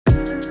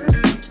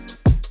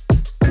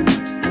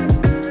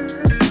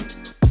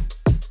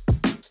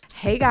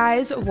Hey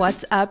guys,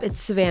 what's up?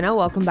 It's Savannah.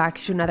 Welcome back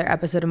to another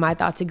episode of My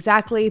Thoughts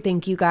Exactly.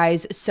 Thank you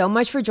guys so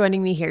much for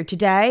joining me here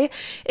today.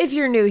 If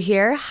you're new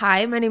here,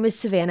 hi, my name is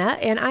Savannah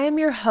and I am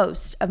your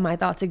host of My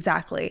Thoughts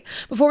Exactly.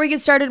 Before we get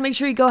started, make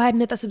sure you go ahead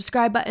and hit the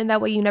subscribe button. That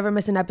way you never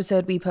miss an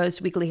episode. We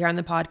post weekly here on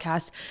the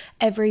podcast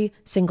every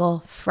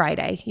single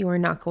Friday. You are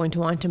not going to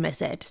want to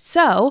miss it.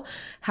 So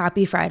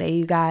happy Friday,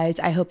 you guys.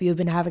 I hope you've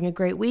been having a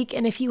great week.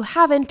 And if you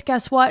haven't,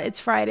 guess what? It's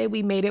Friday.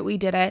 We made it. We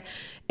did it.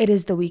 It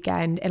is the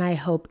weekend and I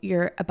hope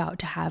you're about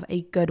to have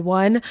a good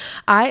one.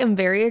 I am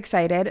very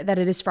excited that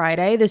it is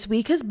Friday. This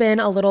week has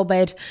been a little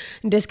bit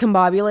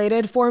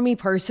discombobulated for me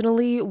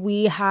personally.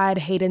 We had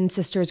Hayden's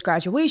sister's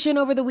graduation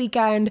over the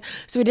weekend,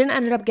 so we didn't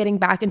end up getting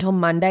back until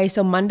Monday.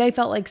 So Monday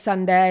felt like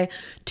Sunday.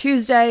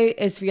 Tuesday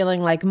is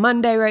feeling like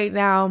Monday right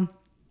now.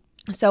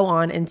 So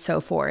on and so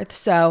forth.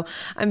 So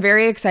I'm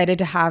very excited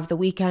to have the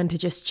weekend to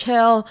just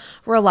chill,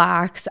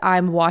 relax.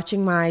 I'm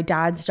watching my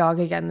dad's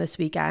dog again this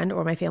weekend,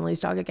 or my family's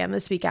dog again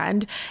this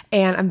weekend.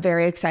 And I'm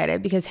very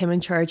excited because him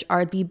and Church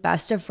are the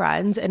best of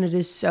friends. And it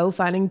is so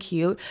fun and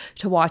cute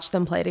to watch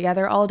them play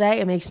together all day.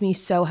 It makes me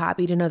so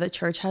happy to know that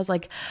Church has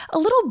like a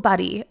little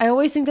buddy. I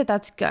always think that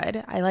that's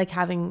good. I like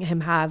having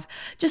him have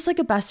just like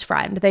a best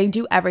friend. They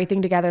do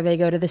everything together. They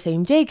go to the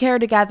same daycare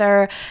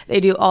together.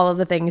 They do all of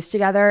the things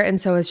together. And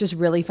so it's just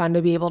really fun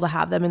to be able to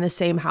have them in the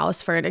same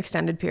house for an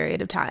extended period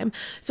of time.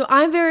 So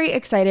I'm very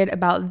excited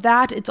about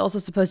that. It's also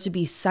supposed to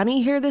be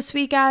sunny here this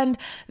weekend.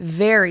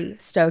 Very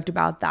stoked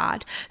about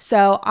that.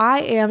 So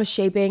I am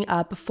shaping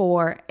up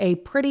for a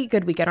pretty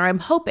good weekend, or I'm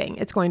hoping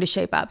it's going to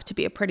shape up to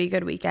be a pretty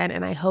good weekend.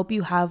 And I hope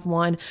you have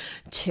one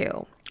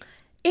too.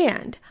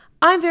 And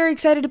I'm very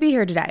excited to be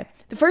here today.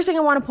 The first thing I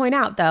want to point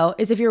out, though,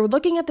 is if you're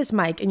looking at this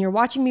mic and you're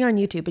watching me on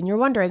YouTube and you're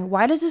wondering,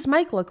 why does this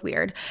mic look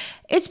weird?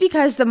 It's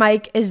because the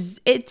mic it's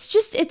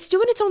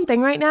doing its own thing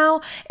right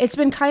now. It's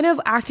been kind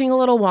of acting a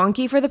little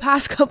wonky for the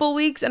past couple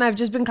weeks, and I've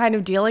just been kind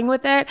of dealing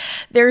with it.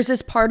 There's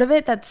this part of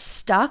it that's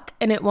stuck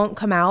and it won't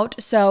come out,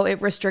 so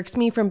it restricts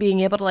me from being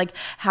able to like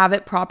have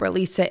it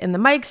properly sit in the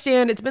mic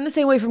stand. It's been the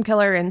same way from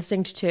Killer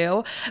Instinct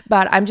too,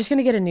 but I'm just going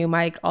to get a new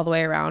mic all the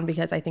way around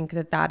because I think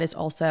that is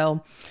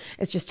also,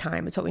 it's just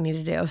time. It's what we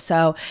need to do.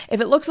 So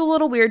if it looks a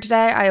little weird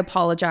today, I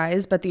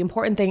apologize, but the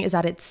important thing is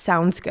that it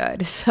sounds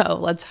good. So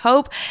let's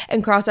hope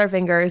and cross our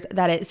fingers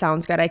that it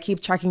sounds good. I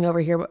keep checking over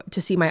here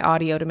to see my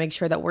audio to make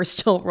sure that we're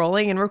still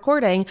rolling and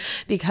recording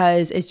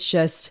because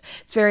it's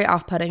very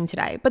off-putting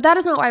today. But that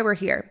is not why we're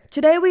here.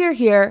 Today we are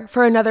here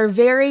for another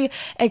very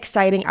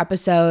exciting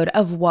episode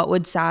of What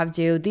Would Sav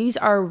Do? These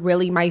are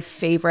really my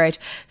favorite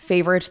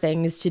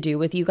things to do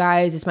with you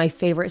guys. It's my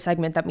favorite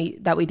segment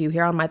that we do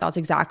here on My Thoughts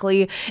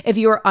Exactly. If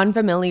you are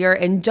unfamiliar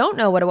and don't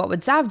know what a What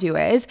Would Sav Do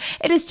is,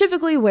 it is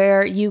typically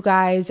where you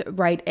guys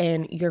write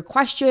in your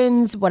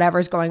questions,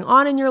 whatever's going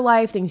on in your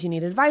life, things you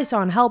need advice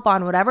on, help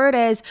on, whatever it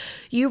is.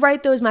 You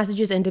write those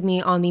messages into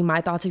me on the My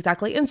Thoughts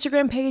Exactly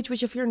Instagram page,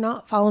 which if you're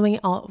not following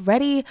it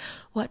already,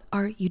 what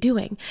are you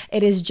doing?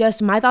 It is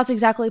just My Thoughts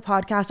Exactly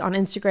podcast on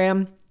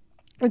Instagram.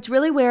 It's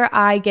really where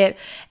I get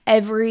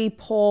every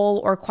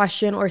poll or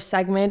question or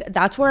segment.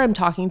 That's where I'm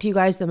talking to you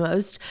guys the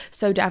most.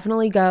 So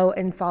definitely go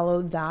and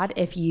follow that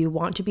if you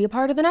want to be a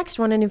part of the next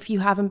one and if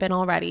you haven't been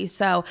already.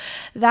 So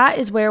that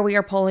is where we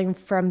are pulling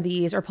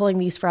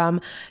these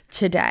from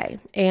today.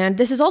 And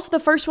this is also the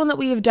first one that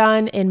we have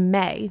done in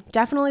May.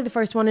 Definitely the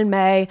first one in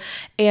May.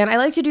 And I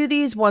like to do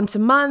these once a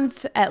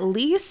month at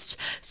least.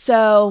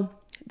 So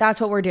that's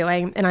what we're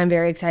doing, and I'm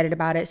very excited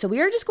about it. So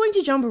we are just going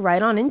to jump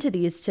right on into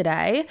these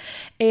today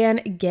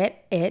and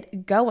get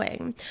it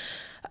going.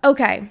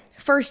 Okay,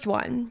 first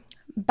one.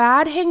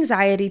 Bad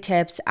Hangxiety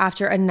tips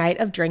after a night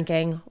of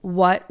drinking.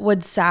 What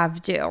would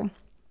Sav do?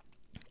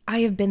 I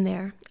have been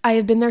there. I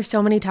have been there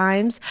so many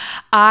times.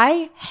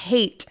 I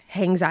hate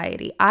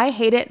Hangxiety. I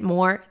hate it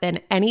more than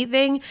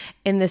anything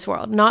in this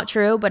world. Not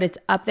true, but it's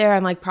up there.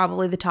 I'm like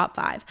probably the top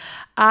 5.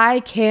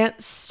 I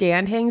can't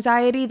stand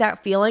Hangxiety,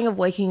 that feeling of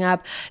waking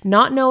up,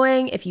 not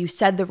knowing if you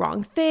said the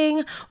wrong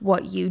thing,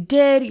 what you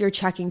did, you're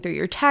checking through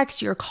your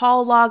text, your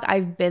call log.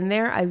 I've been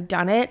there. I've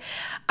done it.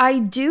 I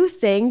do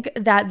think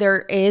that there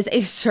is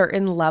a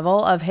certain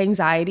level of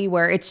Hangxiety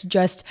where it's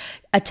just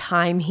a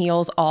time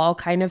heals all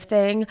kind of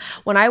thing.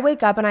 When I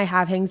wake up and I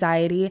have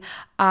Hangxiety,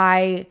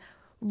 I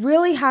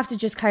really have to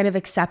just kind of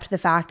accept the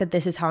fact that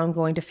this is how I'm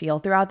going to feel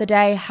throughout the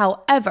day.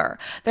 However,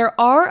 there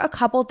are a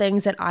couple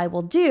things that I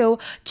will do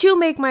to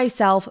make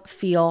myself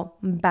feel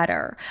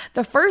better.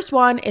 The first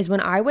one is when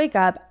I wake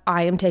up,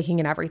 I am taking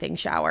an everything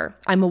shower.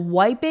 I'm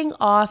wiping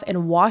off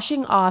and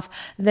washing off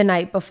the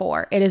night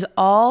before. It is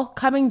all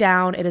coming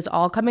down. It is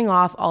all coming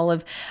off. All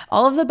of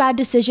the bad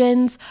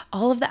decisions,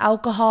 all of the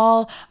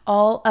alcohol,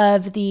 all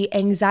of the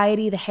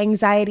anxiety, the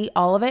hangxiety,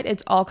 all of it.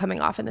 It's all coming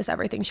off in this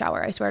everything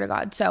shower. I swear to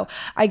God. So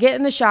I get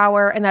in the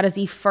shower and that is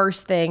the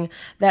first thing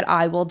that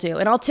I will do.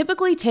 And I'll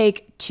typically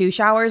take 2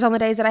 showers on the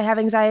days that I have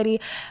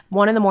anxiety,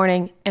 1 in the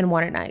morning and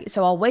 1 at night.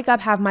 So I'll wake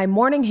up, have my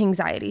morning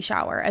hangxiety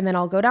shower, and then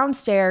I'll go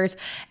downstairs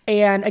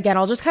and again,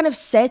 I'll just kind of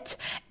sit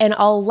and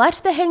I'll let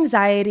the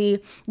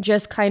hangxiety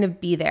just kind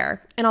of be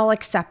there. and I'll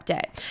accept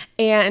it.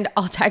 And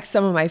I'll text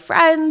some of my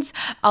friends.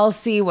 I'll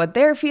see what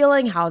they're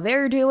feeling, how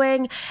they're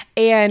doing.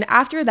 And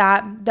after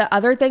that, the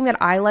other thing that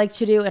I like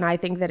to do, and I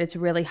think that it's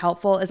really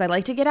helpful, is I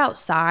like to get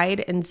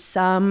outside in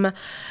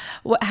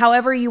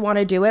however you want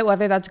to do it,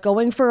 whether that's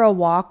going for a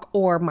walk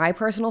or my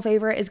personal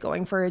favorite is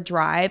going for a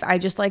drive. I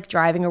just like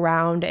driving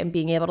around and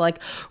being able to like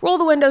roll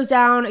the windows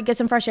down, get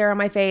some fresh air on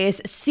my face,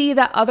 see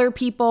that other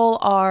people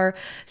are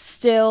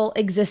still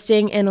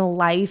existing in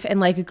life and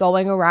like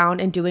going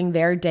around and doing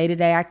their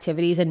day-to-day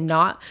activities and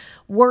not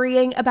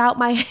worrying about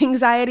my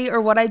anxiety or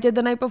what I did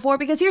the night before.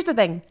 Because here's the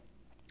thing,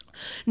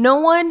 no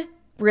one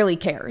really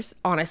cares,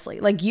 honestly.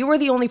 Like, you are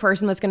the only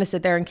person that's going to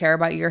sit there and care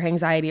about your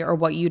anxiety or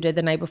what you did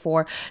the night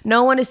before.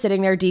 No one is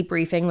sitting there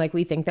debriefing like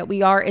we think that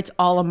we are. It's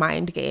all a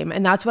mind game.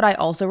 And that's what I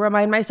also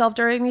remind myself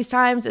during these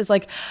times is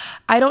like,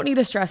 I don't need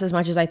to stress as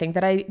much as I think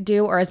that I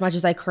do or as much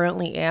as I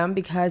currently am,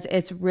 because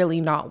it's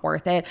really not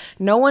worth it.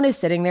 No one is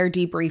sitting there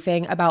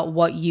debriefing about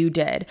what you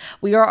did.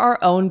 We are our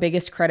own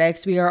biggest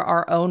critics. We are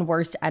our own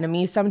worst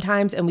enemies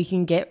sometimes, and we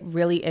can get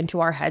really into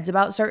our heads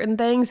about certain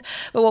things.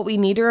 But what we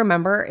need to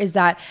remember is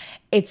that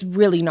it's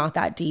really not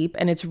that deep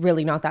and it's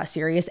really not that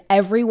serious.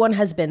 Everyone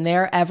has been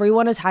there.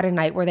 Everyone has had a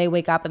night where they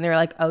wake up and they're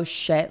like, oh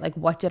shit, like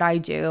what did I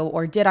do?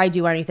 Or did I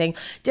do anything?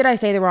 Did I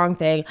say the wrong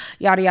thing?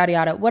 Yada, yada,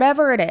 yada,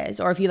 whatever it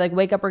is. Or if you like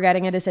wake up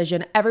regretting a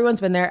decision,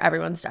 everyone's been there,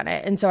 everyone's done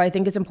it. And so I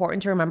think it's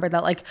important to remember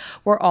that like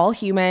we're all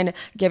human.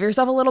 Give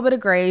yourself a little bit of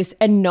grace,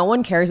 and no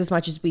one cares as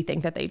much as we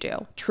think that they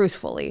do,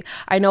 truthfully.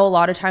 I know a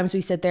lot of times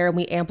we sit there and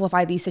we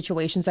amplify these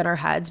situations in our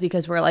heads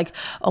because we're like,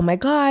 oh my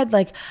God,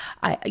 like,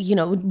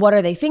 what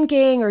are they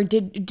thinking? Or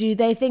do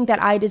they think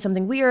that I did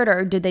something weird,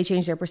 or did they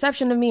change their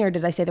perception of me, or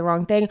did I say the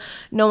wrong thing?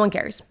 No one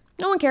cares.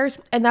 No one cares.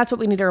 And that's what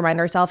we need to remind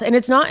ourselves. And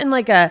it's not in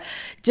like a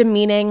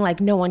demeaning,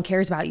 like no one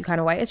cares about you kind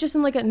of way. It's just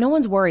in like no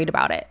one's worried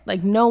about it.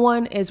 Like no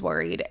one is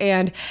worried.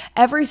 And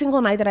every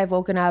single night that I've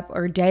woken up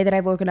or day that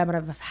I've woken up and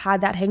I've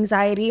had that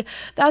anxiety,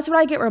 that's what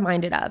I get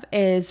reminded of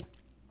is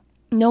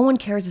no one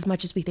cares as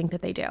much as we think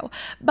that they do.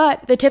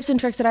 But the tips and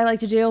tricks that I like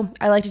to do,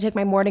 I like to take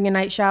my morning and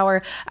night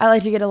shower. I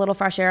like to get a little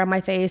fresh air on my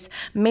face,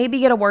 maybe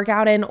get a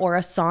workout in or a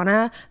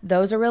sauna.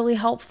 Those are really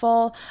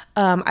helpful.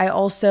 I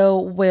also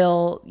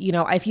will,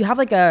 if you have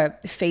like a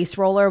face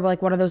roller,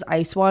 like one of those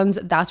ice ones,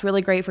 that's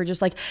really great for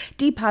just like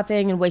deep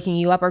puffing and waking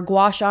you up, or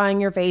gua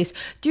shaing your face.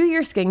 Do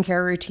your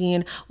skincare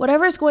routine,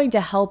 whatever is going to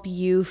help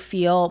you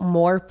feel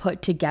more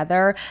put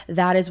together.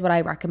 That is what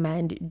I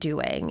recommend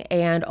doing.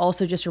 And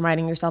also just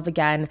reminding yourself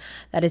again,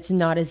 that it's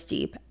not as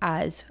deep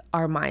as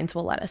our minds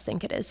will let us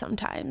think it is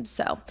sometimes.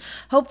 So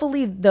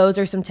hopefully those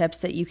are some tips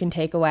that you can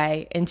take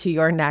away into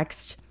your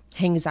next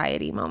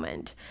anxiety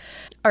moment.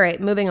 All right,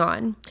 moving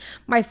on.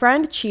 My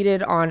friend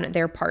cheated on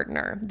their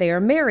partner. They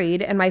are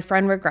married and my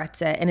friend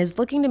regrets it and is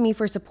looking to me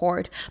for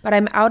support, but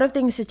I'm out of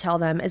things to tell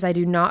them as I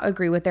do not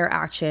agree with their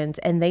actions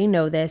and they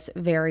know this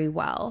very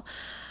well.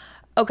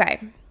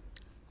 Okay.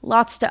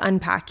 Lots to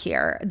unpack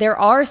here. There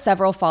are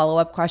several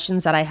follow-up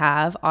questions that I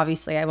have.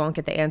 Obviously, I won't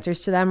get the answers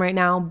to them right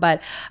now,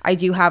 but I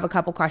do have a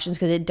couple questions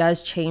because it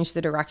does change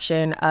the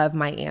direction of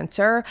my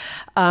answer.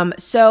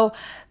 So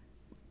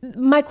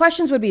my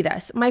questions would be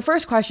this. My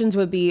first questions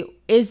would be,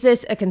 is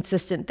this a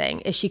consistent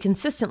thing? Is she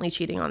consistently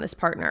cheating on this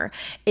partner?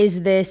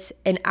 Is this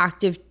an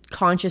active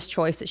conscious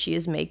choice that she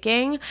is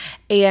making?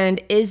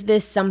 And is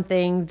this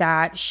something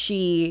that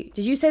did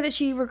you say that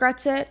she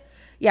regrets it?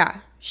 Yeah.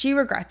 She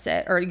regrets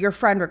it, or your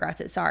friend regrets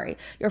it, sorry.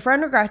 Your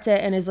friend regrets it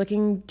and is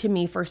looking to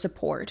me for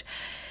support.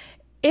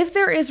 If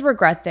there is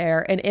regret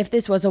there, and if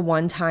this was a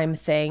one-time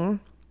thing,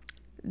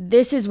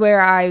 this is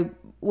where I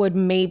would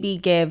maybe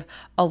give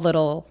a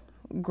little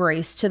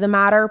grace to the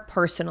matter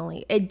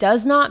personally. It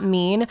does not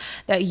mean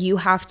that you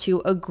have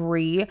to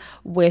agree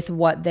with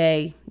what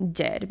they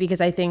did, because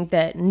I think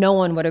that no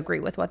one would agree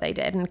with what they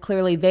did, and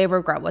clearly they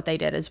regret what they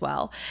did as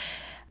well.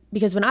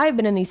 Because when I've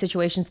been in these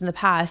situations in the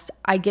past,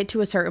 I get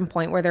to a certain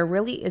point where there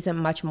really isn't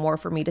much more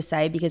for me to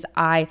say because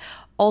I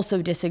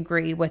also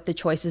disagree with the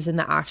choices and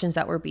the actions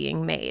that were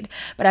being made.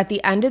 But at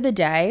the end of the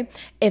day,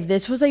 if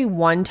this was a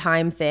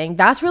one-time thing,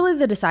 that's really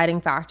the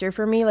deciding factor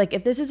for me. Like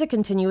if this is a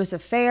continuous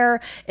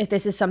affair, if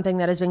this is something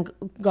that has been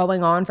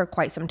going on for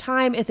quite some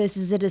time, if this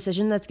is a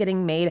decision that's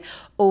getting made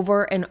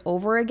over and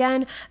over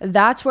again,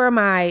 that's where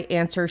my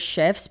answer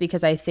shifts,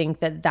 because I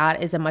think that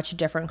that is a much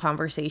different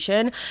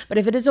conversation. But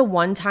if it is a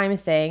one-time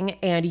thing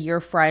and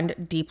your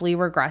friend deeply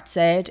regrets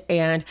it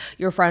and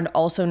your friend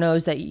also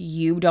knows that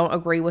you don't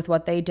agree with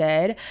what they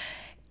did,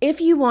 if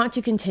you want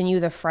to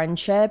continue the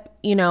friendship,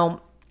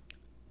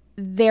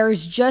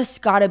 there's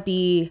just got to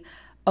be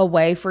a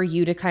way for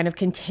you to kind of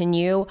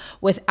continue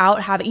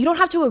without you don't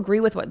have to agree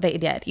with what they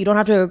did. You don't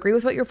have to agree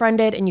with what your friend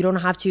did, and you don't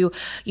have to,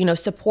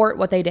 support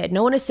what they did.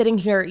 No one is sitting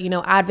here,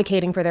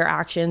 advocating for their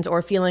actions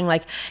or feeling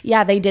like,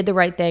 yeah, they did the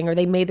right thing or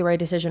they made the right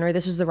decision or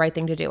this was the right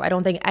thing to do. I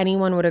don't think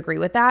anyone would agree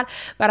with that.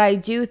 But I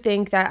do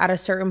think that at a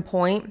certain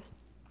point,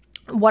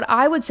 what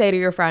I would say to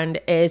your friend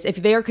is, if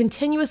they are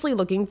continuously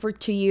looking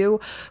to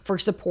you for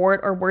support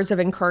or words of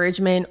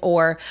encouragement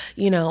or,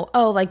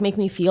 make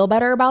me feel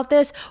better about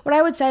this, what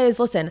I would say is,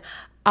 listen,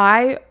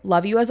 I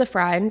love you as a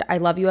friend. I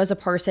love you as a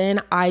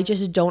person. I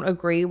just don't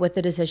agree with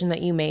the decision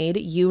that you made.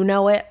 You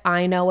know it.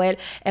 I know it.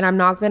 And I'm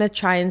not going to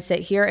try and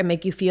sit here and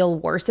make you feel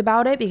worse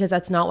about it, because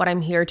that's not what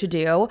I'm here to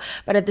do.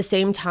 But at the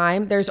same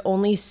time, there's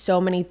only so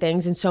many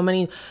things and so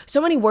many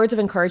words of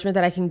encouragement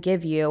that I can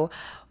give you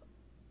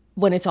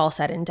when it's all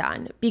said and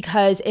done.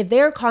 Because if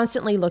they're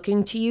constantly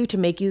looking to you to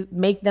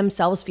make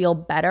themselves feel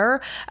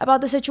better about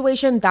the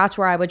situation, that's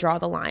where I would draw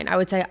the line. I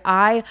would say,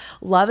 I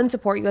love and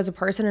support you as a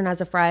person and as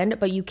a friend,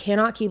 but you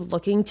cannot keep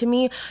looking to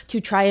me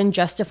to try and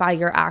justify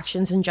your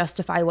actions and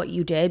justify what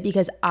you did,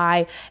 because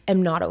I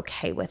am not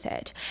okay with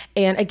it.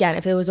 And again,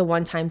 if it was a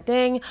one-time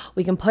thing,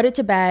 we can put it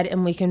to bed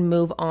and we can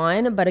move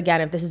on. But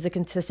again, if this is a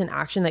consistent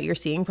action that you're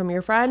seeing from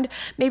your friend,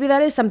 maybe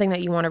that is something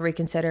that you want to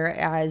reconsider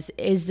as,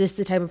 is this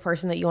the type of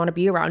person that you want to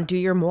be around? Do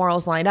your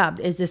morals line up?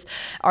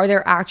 Are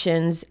their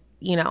actions,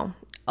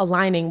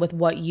 aligning with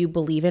what you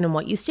believe in and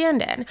what you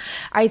stand in?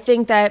 I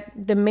think that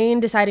the main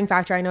deciding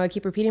factor, I know I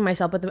keep repeating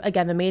myself, but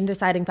again, the main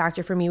deciding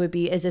factor for me would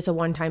be, is this a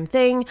one-time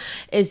thing?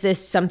 Is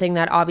this something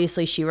that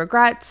obviously she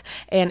regrets?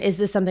 And is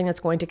this something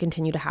that's going to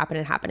continue to happen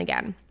and happen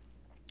again?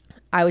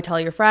 I would tell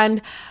your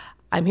friend,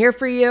 I'm here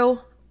for you.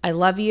 I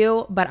love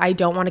you, but I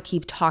don't want to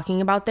keep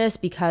talking about this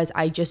because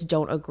I just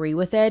don't agree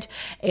with it.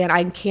 And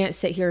I can't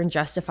sit here and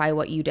justify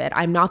what you did.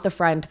 I'm not the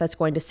friend that's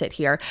going to sit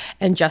here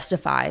and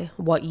justify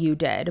what you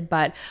did,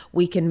 but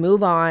we can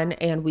move on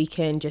and we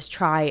can just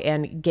try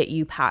and get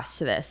you past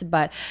this.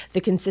 But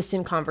the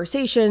consistent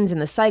conversations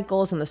and the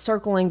cycles and the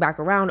circling back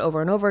around over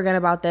and over again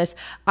about this,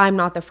 I'm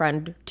not the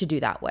friend to do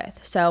that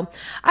with. So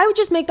I would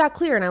just make that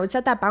clear and I would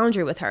set that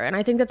boundary with her. And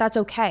I think that that's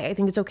okay. I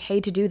think it's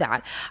okay to do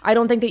that. I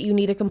don't think that you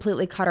need to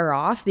completely cut her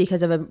off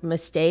because of a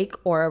mistake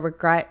or a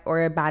regret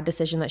or a bad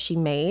decision that she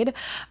made.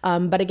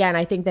 But again,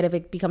 I think that if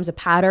it becomes a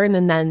pattern,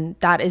 then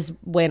that is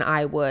when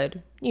I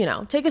would,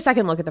 take a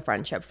second look at the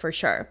friendship for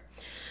sure.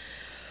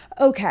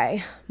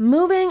 Okay,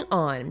 moving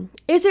on.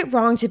 Is it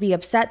wrong to be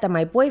upset that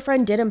my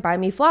boyfriend didn't buy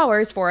me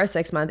flowers for our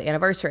 6-month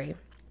anniversary?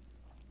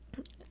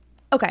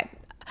 Okay.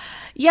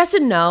 Yes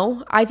and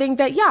no. I think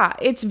that,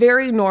 it's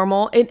very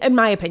normal. In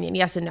my opinion,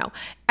 yes and no.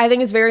 I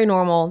think it's very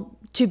normal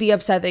to be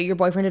upset that your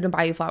boyfriend didn't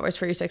buy you flowers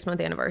for your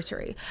 6-month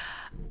anniversary.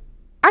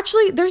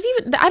 Actually,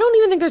 I don't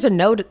even think there's a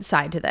no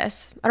side to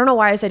this. I don't know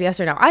why I said yes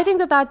or no. I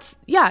think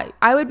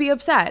I would be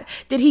upset.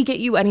 Did he get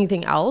you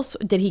anything else?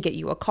 Did he get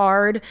you a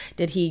card?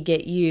 Did he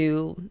get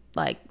you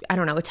a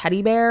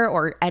teddy bear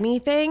or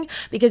anything?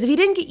 Because if he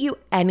didn't get you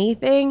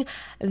anything,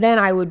 then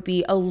I would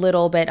be a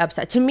little bit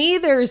upset. To me,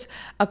 there's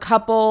a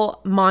couple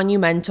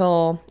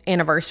monumental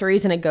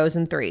anniversaries and it goes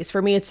in threes.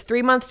 For me, it's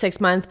 3 months, 6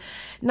 month,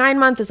 9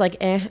 month is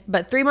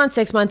but 3 months,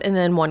 6 month, and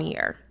then 1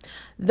 year.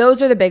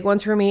 Those are the big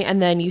ones for me.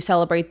 And then you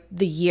celebrate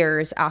the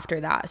years after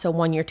that. So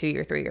 1 year, 2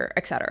 year, 3 year,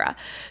 etc.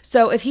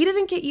 So if he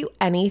didn't get you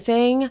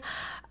anything,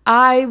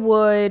 I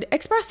would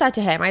express that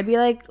to him. I'd be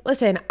like,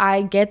 listen,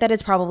 I get that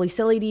it's probably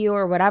silly to you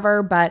or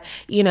whatever, but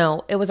it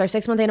was our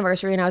 6-month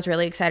anniversary and I was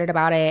really excited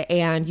about it.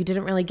 And you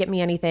didn't really get me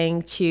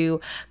anything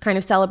to kind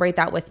of celebrate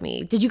that with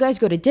me. Did you guys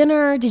go to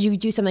dinner? Did you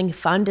do something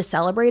fun to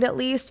celebrate at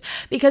least?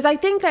 Because I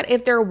think that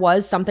if there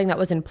was something that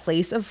was in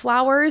place of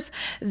flowers,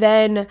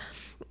 then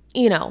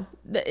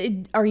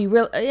are you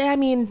real? I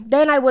mean,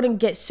 then I wouldn't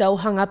get so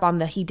hung up on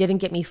he didn't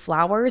get me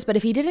flowers. But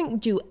if he didn't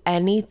do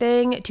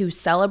anything to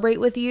celebrate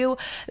with you,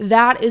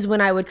 that is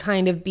when I would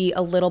kind of be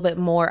a little bit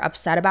more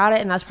upset about it.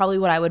 And that's probably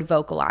what I would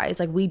vocalize.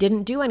 Like, we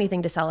didn't do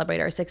anything to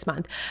celebrate our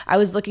 6-month. I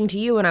was looking to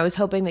you and I was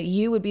hoping that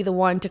you would be the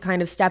one to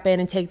kind of step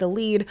in and take the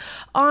lead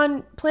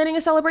on planning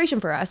a celebration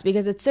for us,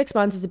 because it's 6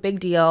 months, it's a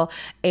big deal.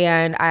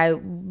 And I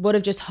would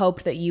have just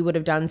hoped that you would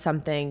have done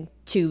something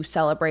to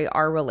celebrate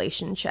our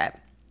relationship.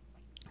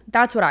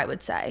 That's what I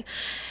would say.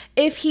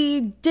 If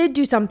he did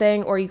do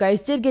something, or you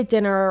guys did get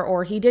dinner,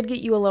 or he did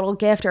get you a little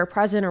gift or a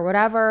present or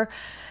whatever,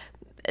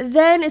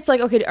 then it's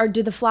like, okay, or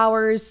did the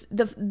flowers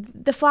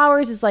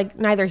is like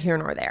neither here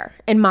nor there,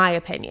 in my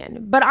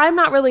opinion. But I'm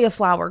not really a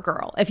flower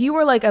girl. If you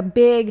were like a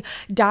big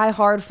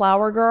diehard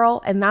flower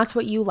girl and that's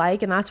what you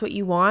like and that's what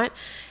you want,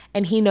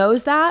 and he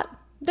knows that,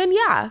 then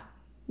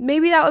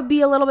maybe that would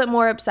be a little bit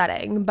more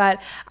upsetting.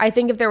 But I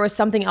think if there was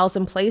something else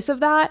in place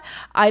of that,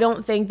 I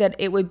don't think that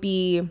it would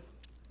be,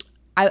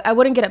 I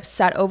wouldn't get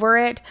upset over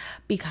it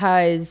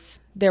because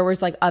there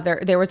was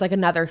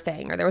another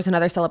thing, or there was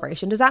another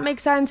celebration. Does that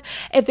make sense?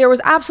 If there was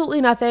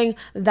absolutely nothing,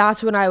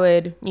 that's when I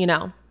would,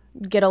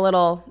 get a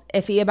little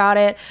iffy about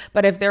it.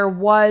 But if there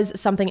was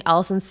something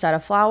else instead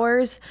of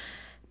flowers,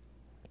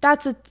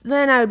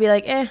 then I would be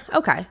like,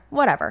 okay,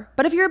 whatever.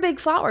 But if you're a big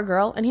flower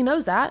girl and he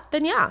knows that,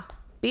 then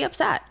be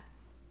upset.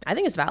 I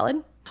think it's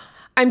valid.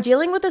 I'm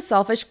dealing with a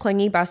selfish,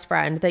 clingy best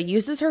friend that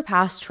uses her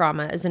past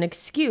trauma as an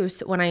excuse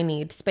when I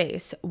need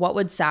space. What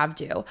would Sav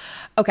do?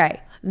 Okay,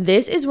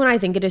 This is when I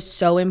think it is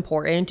so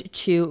important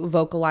to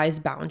vocalize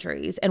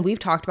boundaries. And we've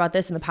talked about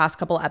this in the past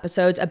couple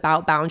episodes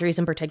about boundaries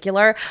in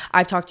particular.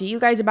 I've talked to you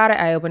guys about it.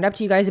 I opened up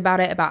to you guys about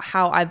it, about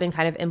how I've been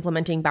kind of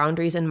implementing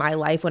boundaries in my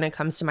life when it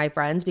comes to my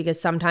friends, because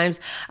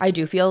sometimes I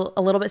do feel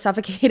a little bit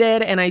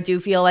suffocated and I do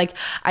feel like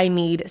I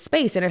need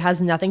space, and it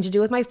has nothing to do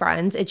with my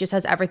friends. It just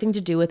has everything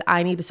to do with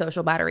I need the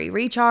social battery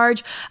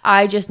recharge.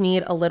 I just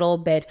need a little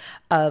bit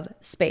of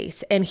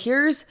space. And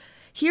here's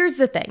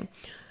the thing.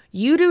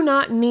 You do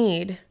not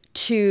need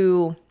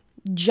to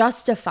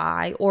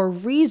justify or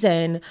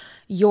reason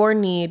your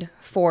need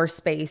for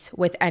space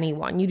with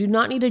anyone. You do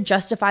not need to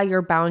justify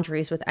your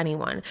boundaries with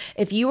anyone.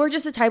 If you are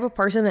just the type of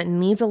person that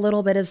needs a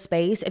little bit of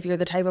space, if you're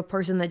the type of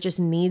person that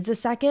just needs a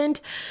second,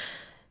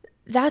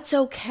 that's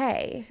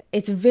okay.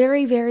 It's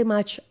very, very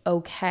much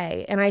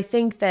okay. And I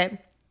think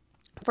that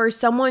for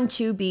someone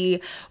to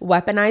be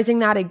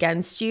weaponizing that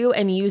against you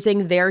and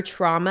using their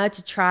trauma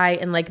to try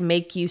and like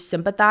make you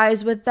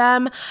sympathize with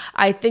them,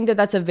 I think that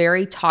that's a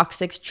very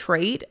toxic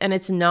trait, and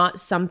it's not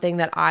something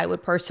that I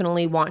would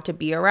personally want to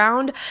be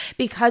around.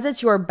 Because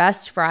it's your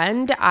best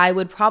friend, I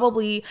would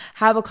probably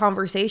have a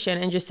conversation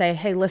and just say,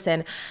 hey,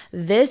 listen,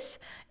 this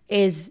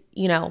is,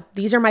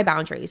 these are my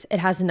boundaries. It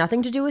has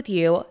nothing to do with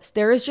you.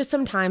 There is just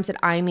some times that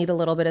I need a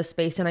little bit of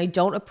space, and I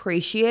don't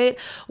appreciate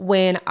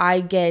when I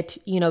get,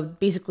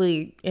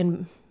 basically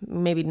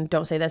maybe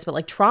don't say this, but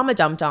like trauma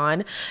dumped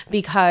on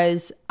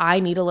because I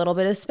need a little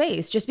bit of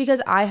space. Just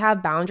because I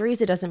have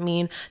boundaries, it doesn't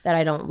mean that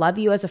I don't love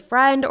you as a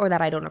friend, or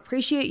that I don't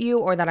appreciate you,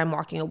 or that I'm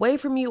walking away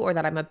from you, or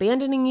that I'm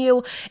abandoning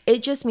you.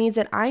 It just means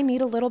that I need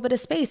a little bit of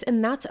space,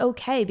 and that's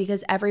okay,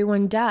 because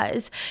everyone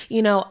does,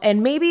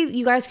 and maybe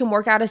you guys can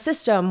work out a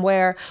system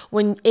where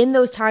when in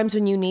those times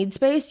when you need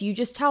space, you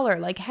just tell her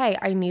like, hey,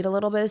 I need a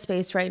little bit of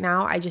space right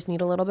now. I just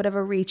need a little bit of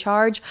a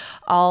recharge.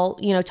 I'll,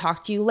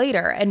 talk to you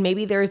later. And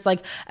maybe there's like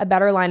a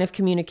better line of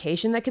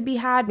communication that could be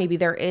had. Maybe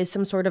there is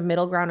some sort of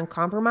middle ground and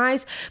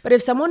compromise. But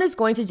if someone is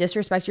going to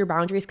disrespect your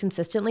boundaries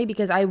consistently,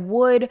 because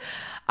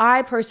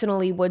I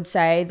personally would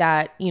say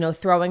that,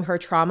 throwing her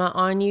trauma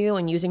on you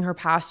and using her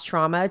past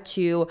trauma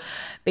to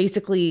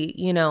basically,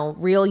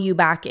 reel you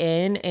back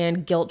in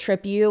and guilt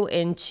trip you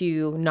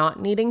into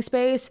not needing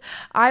space,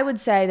 I would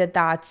say that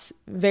that's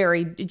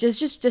very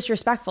just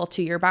disrespectful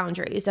to your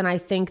boundaries. And I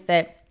think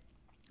that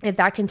if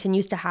that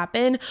continues to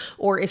happen,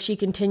 or if she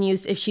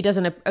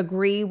doesn't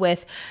agree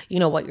with,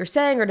 what you're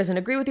saying, or doesn't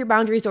agree with your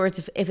boundaries, or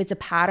if it's a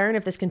pattern,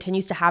 if this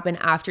continues to happen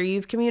after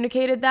you've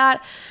communicated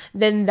that,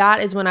 then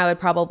that is when I would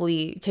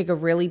probably take a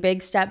really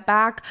big step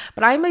back.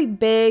 But I'm a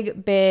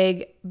big,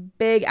 big,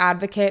 big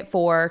advocate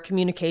for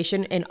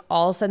communication in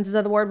all senses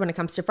of the word when it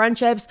comes to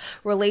friendships,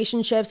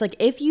 relationships. Like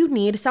if you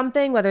need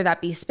something, whether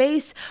that be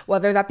space,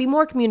 whether that be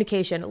more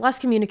communication, less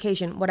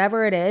communication,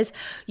 whatever it is,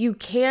 you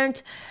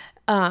can't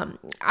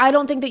I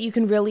don't think that you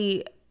can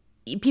really,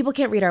 people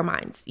can't read our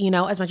minds,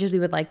 as much as we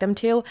would like them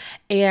to.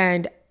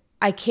 And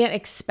I can't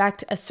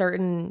expect a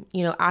certain,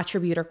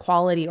 attribute or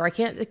quality, or I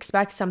can't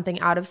expect something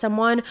out of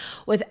someone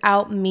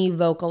without me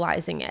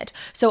vocalizing it.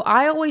 So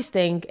I always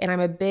think, and I'm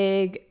a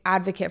big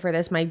advocate for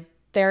this, my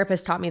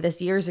therapist taught me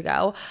this years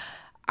ago,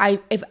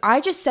 if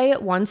I just say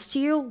it once to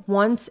you,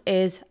 once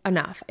is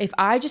enough. If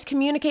I just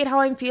communicate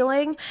how I'm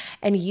feeling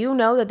and you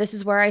know that this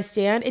is where I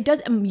stand,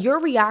 your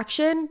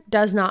reaction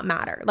does not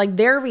matter. Like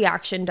their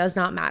reaction does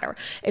not matter.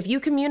 If you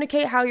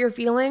communicate how you're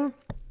feeling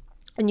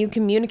and you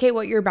communicate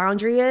what your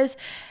boundary is,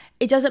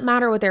 it doesn't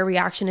matter what their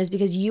reaction is,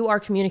 because you are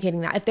communicating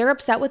that. If they're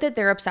upset with it,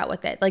 they're upset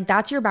with it. Like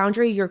that's your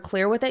boundary. You're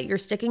clear with it. You're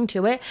sticking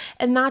to it.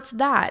 And that's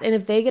that. And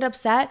if they get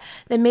upset,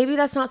 then maybe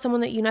that's not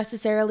someone that you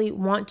necessarily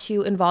want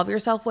to involve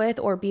yourself with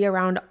or be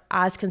around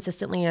as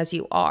consistently as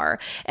you are.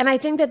 And I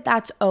think that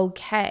that's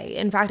okay.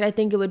 In fact, I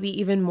think it would be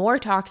even more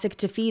toxic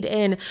to feed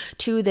in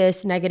to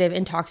this negative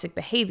and toxic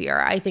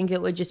behavior. I think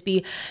it would just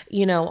be,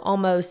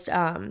 almost,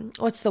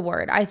 what's the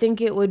word? I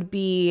think it would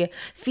be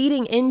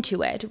feeding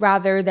into it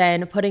rather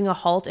than putting a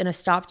halt and a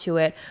stop to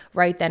it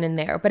right then and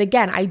there. But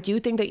again, I do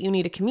think that you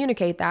need to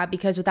communicate that,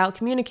 because without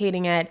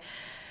communicating it,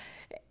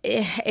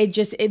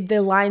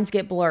 the lines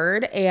get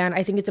blurred. And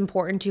I think it's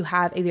important to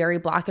have a very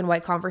black and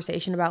white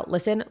conversation about,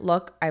 listen,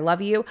 look, I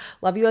love you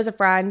as a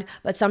friend,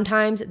 but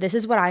sometimes this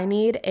is what I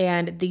need,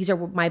 and these are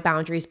my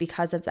boundaries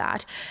because of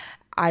that.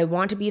 I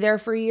want to be there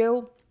for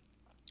you,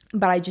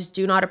 but I just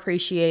do not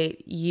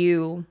appreciate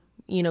you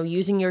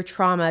using your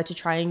trauma to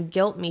try and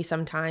guilt me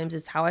sometimes,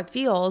 is how it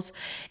feels,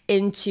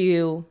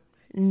 into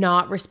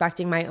not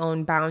respecting my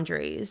own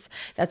boundaries.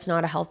 That's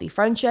not a healthy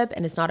friendship,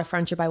 and it's not a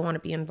friendship I want to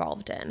be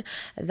involved in.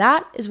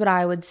 That is what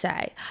I would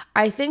say.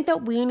 I think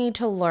that we need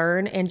to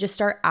learn and just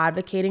start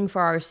advocating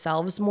for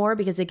ourselves more,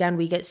 because again,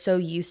 we get so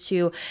used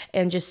to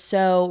and just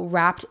so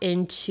wrapped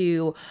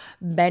into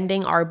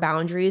bending our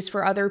boundaries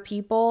for other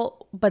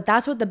people. But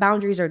that's what the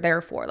boundaries are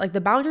there for. Like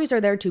the boundaries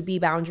are there to be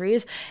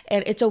boundaries,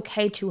 and it's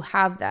okay to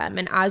have them.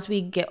 And as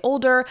we get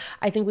older,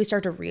 I think we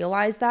start to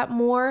realize that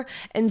more.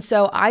 And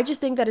so I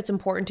just think that it's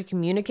important to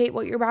communicate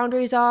what your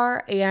boundaries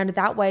are, and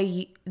that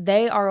way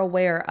they are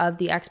aware of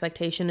the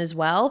expectation as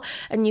well,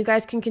 and you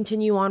guys can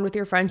continue on with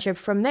your friendship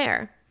from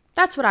there.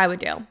 That's what I would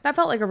do. That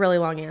felt like a really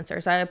long answer,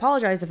 so I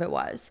apologize if it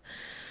was.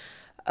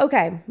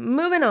 Okay,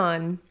 moving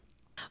on.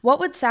 What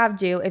would Sav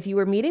do if you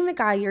were meeting the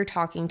guy you're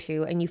talking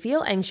to and you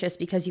feel anxious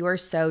because you are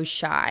so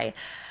shy?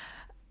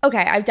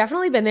 Okay, I've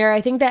definitely been there.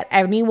 I think that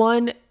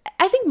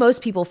I think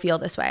most people feel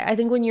this way. I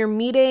think when you're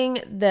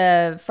meeting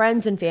the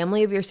friends and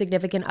family of your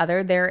significant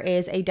other, there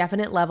is a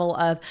definite level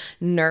of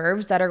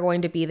nerves that are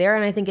going to be there.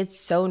 And I think it's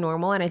so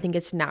normal and I think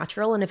it's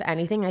natural. And if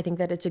anything, I think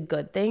that it's a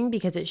good thing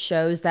because it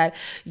shows that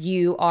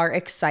you are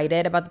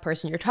excited about the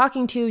person you're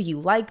talking to. You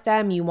like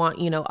them. You want,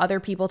 other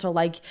people to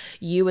like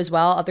you as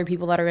well, other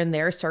people that are in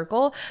their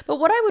circle. But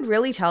what I would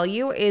really tell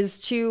you is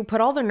to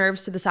put all the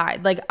nerves to the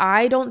side. Like,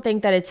 I don't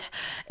think that it's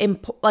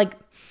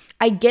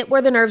I get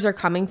where the nerves are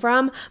coming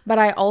from, but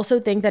I also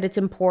think that it's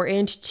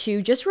important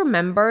to just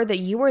remember that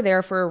you are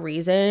there for a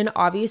reason.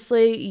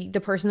 Obviously,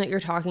 the person that you're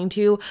talking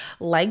to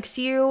likes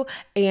you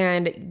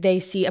and they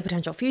see a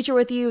potential future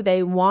with you.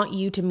 They want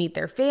you to meet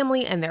their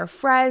family and their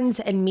friends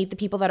and meet the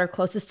people that are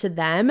closest to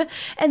them.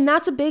 And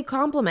that's a big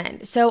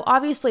compliment. So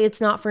obviously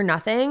it's not for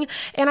nothing.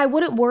 And I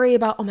wouldn't worry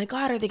about, oh my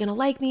God, are they going to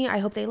like me? I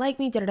hope they like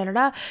me,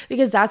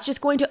 because that's just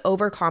going to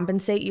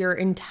overcompensate your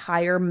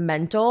entire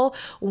mental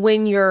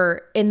when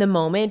you're in the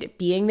moment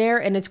being there,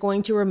 and it's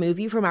going to remove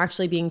you from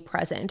actually being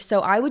present.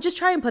 So I would just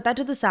try and put that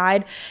to the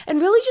side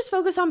and really just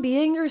focus on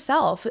being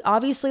yourself.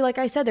 Obviously, like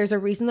I said, there's a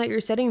reason that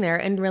you're sitting there,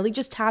 and really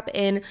just tap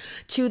in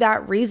to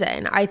that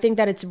reason. I think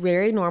that it's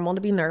very normal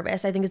to be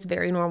nervous. I think it's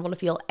very normal to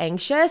feel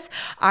anxious.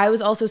 I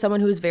was also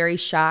someone who was very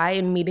shy,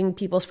 and meeting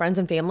people's friends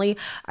and family,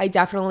 I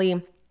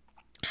definitely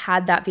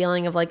had that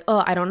feeling of like,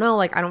 oh, I don't know,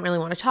 like I don't really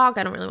want to talk.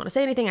 I don't really want to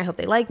say anything. I hope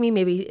they like me.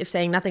 Maybe if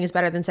saying nothing is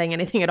better than saying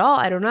anything at all,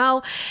 I don't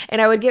know.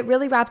 And I would get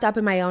really wrapped up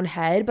in my own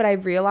head. But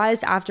I've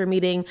realized after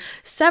meeting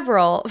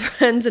several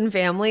friends and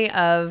family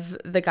of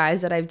the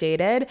guys that I've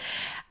dated,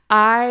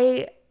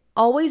 I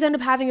always end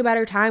up having a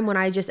better time when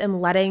I just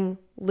am letting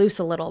loose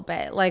a little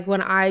bit. Like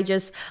when I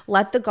just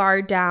let the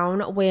guard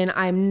down, when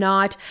I'm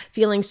not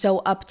feeling so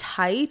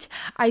uptight.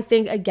 I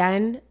think,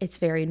 again, it's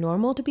very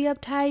normal to be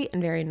uptight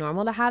and very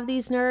normal to have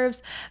these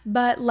nerves,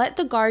 but let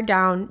the guard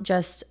down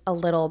just a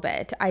little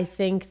bit. I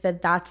think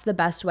that that's the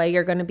best way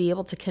you're going to be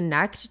able to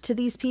connect to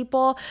these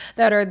people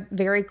that are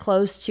very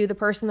close to the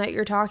person that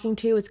you're talking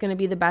to. It's going to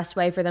be the best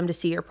way for them to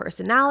see your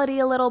personality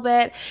a little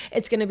bit.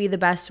 It's going to be the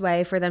best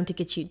way for them to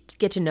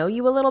get to know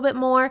you a little bit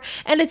more.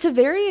 And it's a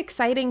very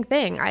exciting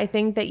thing. I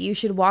think that you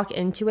should walk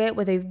into it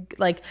with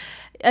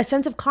a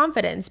sense of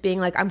confidence, being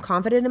like, I'm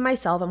confident in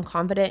myself. I'm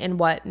confident in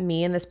what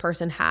me and this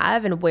person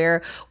have and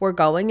where we're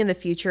going in the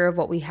future of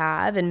what we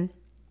have. And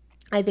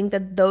I think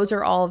that those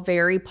are all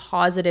very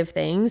positive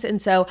things.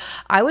 And so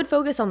I would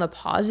focus on the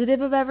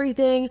positive of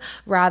everything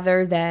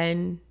rather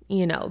than,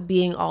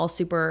 being all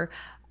super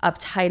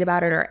uptight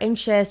about it or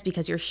anxious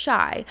because you're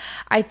shy.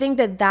 I think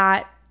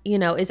that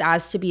is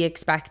as to be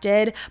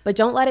expected, but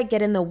don't let it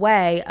get in the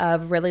way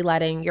of really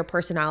letting your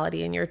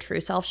personality and your true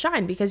self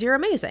shine, because you're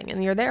amazing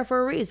and you're there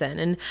for a reason.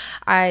 And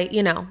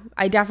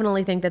I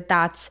definitely think that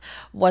that's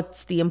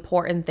what's the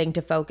important thing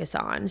to focus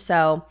on.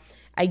 So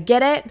I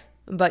get it,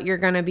 but you're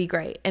going to be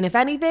great. And if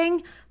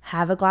anything,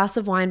 have a glass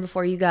of wine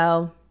before you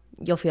go.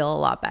 You'll feel a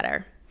lot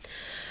better.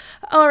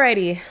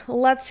 Alrighty,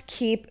 let's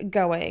keep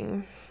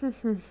going.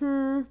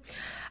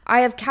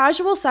 I have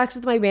casual sex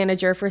with my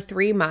manager for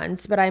 3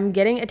 months, but I'm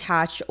getting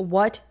attached.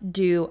 What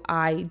do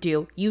I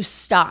do? You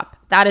stop.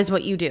 That is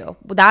what you do.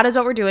 That is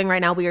what we're doing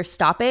right now. We are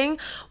stopping.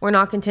 We're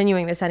not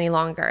continuing this any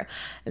longer.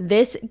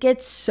 This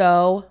gets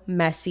so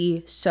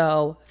messy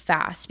so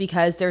fast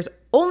because there's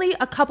only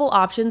a couple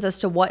options as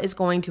to what is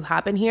going to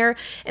happen here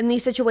in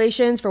these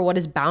situations, for what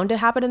is bound to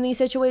happen in these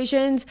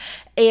situations.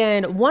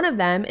 And one of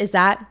them is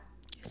that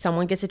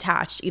someone gets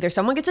attached. Either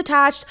someone gets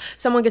attached,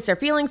 someone gets their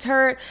feelings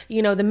hurt,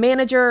 the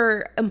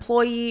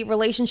manager-employee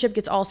relationship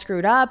gets all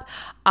screwed up.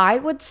 I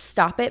would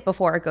stop it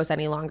before it goes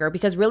any longer,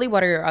 because really,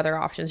 what are your other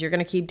options? You're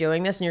going to keep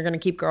doing this and you're going to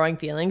keep growing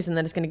feelings, and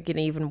then it's going to get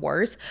even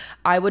worse.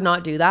 I would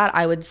not do that.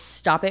 I would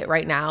stop it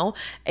right now.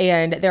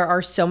 And there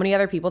are so many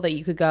other people that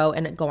you could go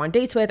on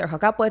dates with or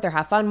hook up with or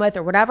have fun with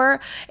or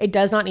whatever. It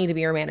does not need to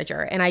be your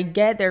manager. And I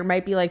get there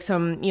might be like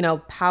some,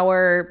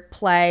 power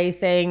play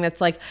thing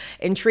that's like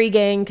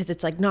intriguing because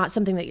it's like not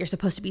something that you're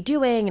supposed to be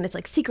doing, and it's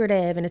like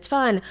secretive and it's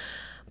fun,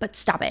 but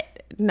stop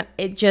it. No,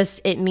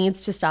 it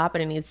needs to stop,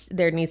 and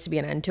there needs to be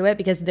an end to it,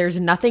 because there's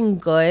nothing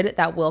good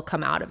that will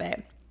come out of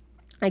it.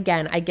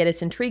 Again, I get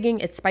it's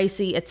intriguing, it's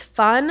spicy, it's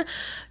fun.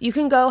 You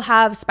can go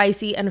have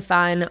spicy and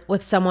fun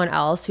with someone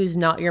else who's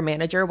not your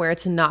manager, where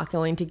it's not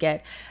going to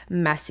get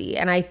messy.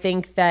 And I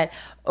think that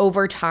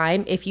over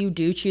time, if you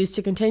do choose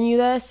to continue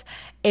this,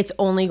 it's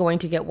only going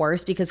to get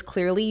worse, because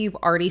clearly you've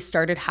already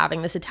started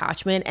having this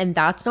attachment, and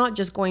that's not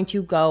just going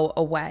to go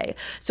away.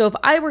 So if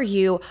I were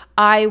you,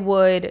 I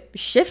would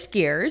shift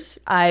gears.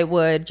 I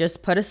would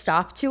just put a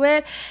stop to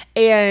it,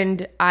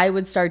 and I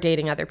would start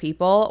dating other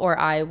people, or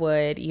I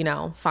would,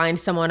 find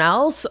someone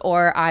else,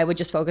 or I would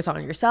just focus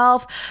on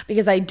yourself,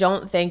 because I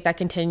don't think that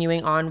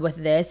continuing on with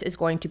this is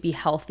going to be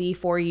healthy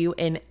for you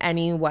in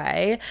any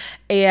way.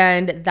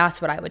 And that's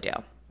what I would do.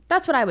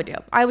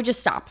 I would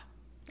just stop.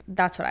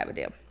 That's what I would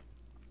do.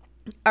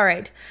 All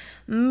right,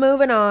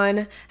 moving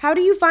on. How do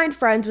you find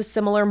friends with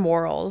similar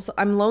morals?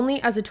 I'm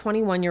lonely as a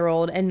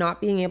 21-year-old and not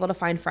being able to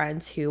find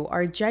friends who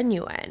are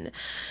genuine.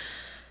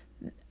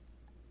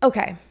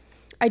 Okay,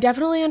 I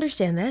definitely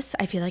understand this.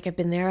 I feel like I've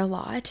been there a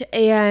lot.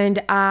 And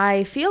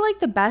I feel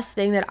like the best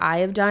thing that I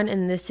have done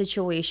in this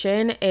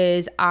situation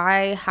is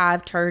I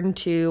have turned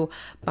to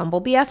Bumble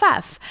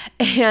BFF.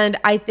 And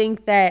I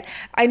think that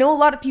I know a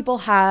lot of people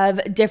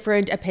have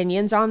different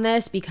opinions on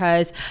this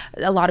because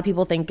a lot of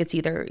people think it's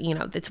either,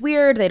 it's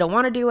weird, they don't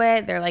want to do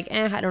it. They're like,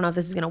 I don't know if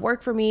this is going to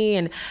work for me.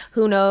 And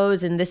who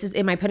knows? And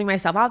am I putting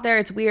myself out there?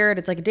 It's weird.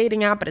 It's like a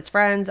dating app, but it's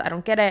friends. I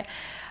don't get it.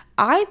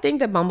 I think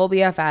that Bumble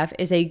BFF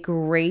is a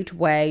great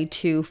way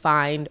to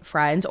find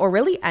friends, or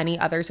really any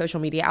other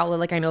social media outlet.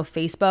 Like I know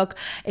Facebook,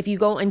 if you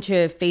go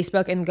into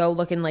Facebook and go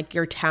look in like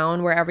your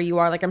town, wherever you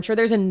are, like I'm sure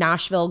there's a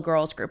Nashville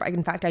girls group.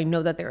 In fact, I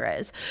know that there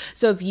is.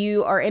 So if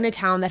you are in a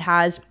town that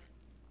has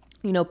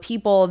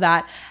people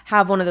that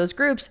have one of those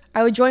groups,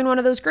 I would join one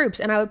of those groups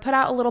and I would put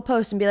out a little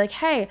post and be like,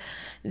 hey,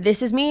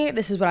 this is me.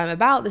 This is what I'm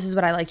about. This is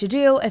what I like to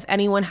do. If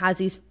anyone has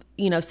these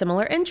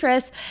similar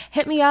interests,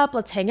 hit me up.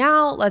 Let's hang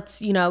out.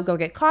 Let's, go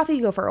get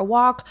coffee, go for a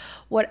walk,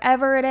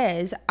 whatever it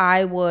is,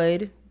 I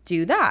would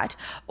do that.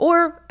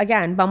 Or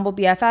again, Bumble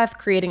BFF,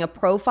 creating a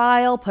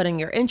profile, putting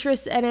your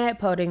interests in it,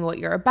 putting what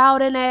you're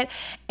about in it,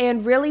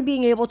 and really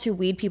being able to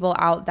weed people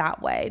out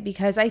that way.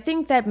 Because I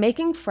think that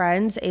making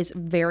friends is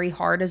very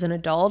hard as an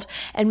adult,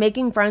 and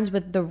making friends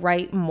with the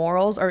right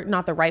morals, or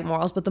not the right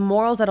morals, but the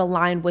morals that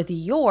align with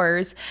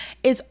yours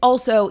is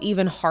also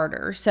even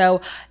harder.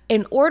 So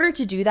in order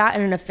to do that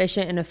in an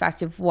efficient and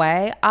effective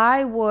way,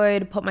 I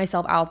would put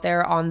myself out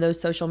there on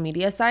those social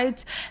media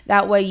sites.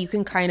 That way you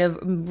can kind of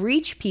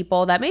reach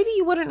people that maybe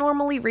you wouldn't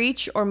normally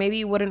reach, or maybe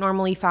you wouldn't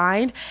normally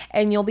find,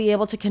 and you'll be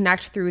able to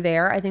connect through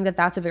there. I think that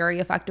that's a very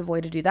effective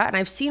way to do that. And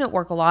I've seen it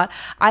work a lot.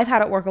 I've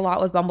had it work a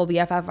lot with Bumble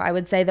BFF. I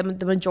would say the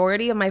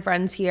majority of my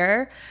friends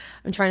here,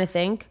 I'm trying to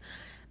think,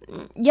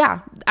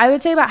 I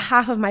would say about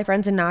half of my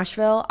friends in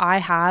Nashville I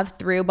have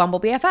through Bumble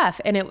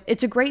BFF, and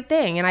it's a great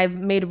thing. And I've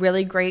made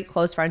really great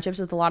close friendships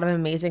with a lot of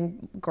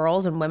amazing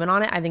girls and women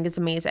on it. I think it's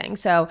amazing.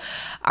 So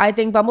I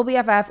think Bumble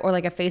BFF, or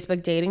like a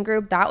Facebook dating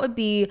group, that would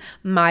be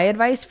my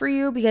advice for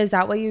you, because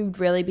that way you'd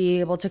really be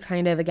able to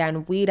kind of,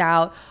 again, weed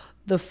out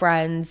the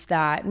friends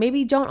that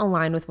maybe don't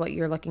align with what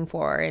you're looking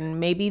for.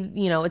 And maybe,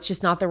 it's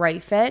just not the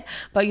right fit,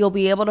 but you'll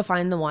be able to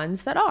find the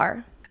ones that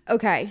are.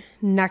 Okay,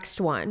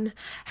 next one.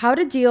 How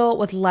to deal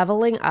with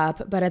leveling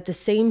up, but at the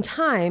same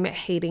time,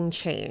 hating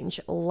change.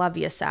 Love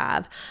you,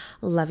 Sav.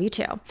 Love you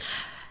too.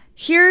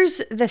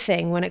 Here's the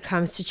thing when it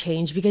comes to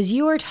change, because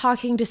you are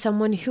talking to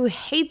someone who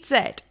hates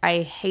it.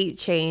 I hate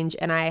change,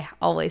 and I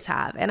always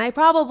have, and I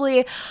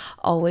probably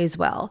always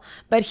will.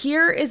 But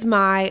here is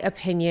my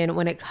opinion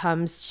when it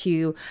comes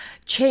to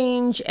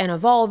change and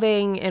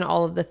evolving and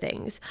all of the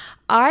things.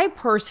 I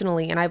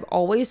personally, and I've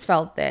always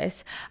felt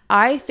this,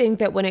 I think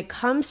that when it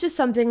comes to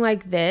something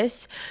like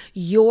this,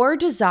 your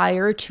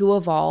desire to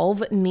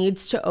evolve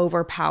needs to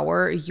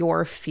overpower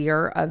your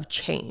fear of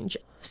change.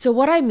 So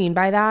what I mean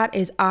by that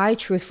is I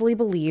truthfully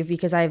believe,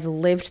 because I've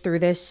lived through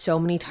this so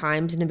many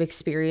times and have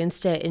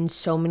experienced it in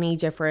so many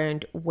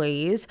different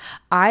ways,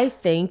 I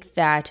think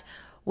that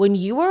when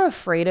you are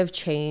afraid of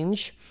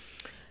change,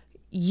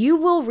 you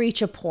will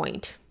reach a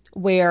point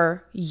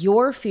where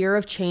your fear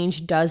of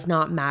change does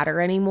not matter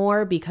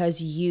anymore,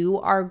 because you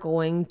are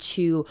going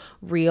to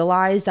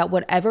realize that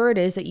whatever it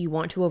is that you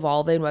want to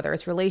evolve in, whether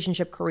it's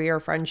relationship, career,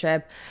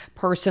 friendship,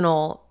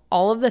 personal,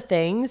 all of the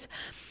things,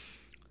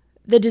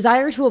 the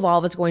desire to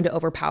evolve is going to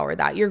overpower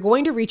that. You're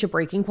going to reach a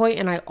breaking point,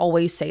 and I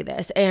always say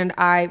this, and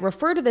I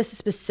refer to this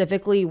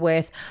specifically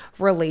with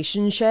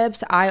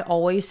relationships. I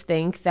always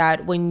think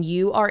that when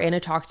you are in a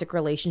toxic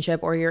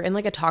relationship, or you're in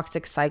like a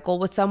toxic cycle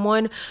with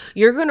someone,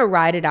 you're going to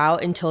ride it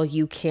out until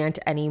you can't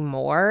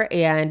anymore.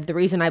 And the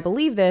reason I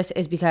believe this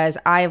is because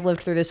I have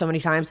lived through this so many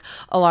times.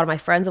 A lot of my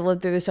friends have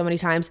lived through this so many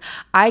times.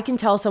 I can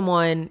tell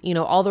someone,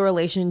 all the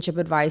relationship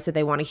advice that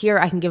they want to hear.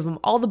 I can give them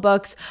all the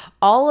books,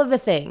 all of the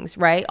things,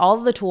 right? All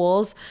of the tools.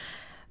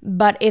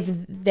 But if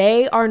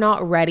they are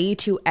not ready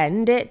to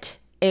end it,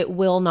 it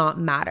will not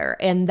matter.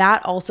 And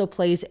that also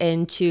plays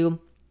into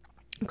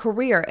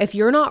career. If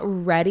you're not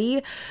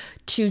ready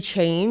to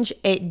change,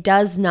 it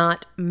does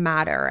not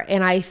matter.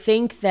 And I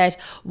think that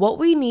what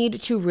we need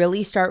to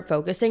really start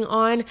focusing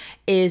on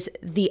is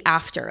the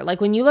after.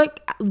 Like when you look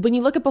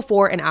at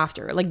before and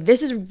after, like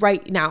this is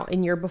right now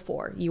in your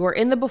before. You are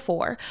in the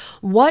before.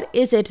 What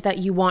is it that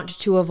you want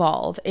to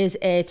evolve? Is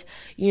it,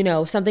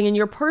 something in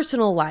your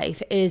personal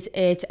life? Is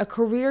it a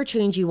career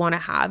change you want to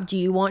have? Do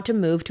you want to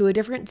move to a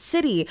different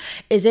city?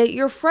 Is it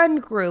your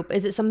friend group?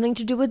 Is it something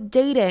to do with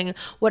dating?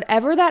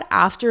 Whatever that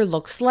after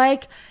looks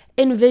like,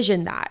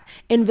 envision that.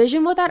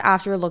 Envision what that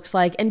after looks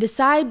like, and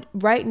decide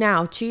right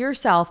now to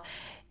yourself,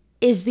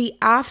 is the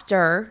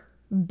after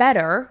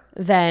better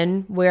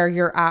than where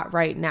you're at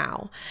right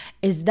now?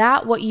 Is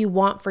that what you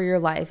want for your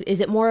life? Is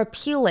it more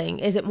appealing?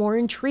 Is it more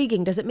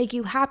intriguing? Does it make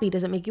you happy?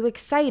 Does it make you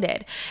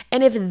excited?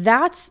 And if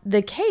that's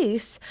the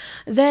case,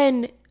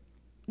 then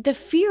the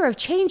fear of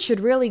change should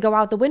really go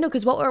out the window,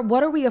 because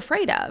what are we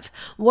afraid of?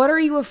 What are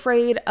you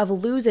afraid of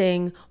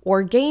losing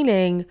or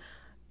gaining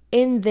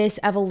in this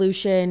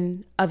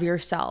evolution of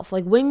yourself,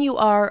 like when you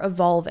are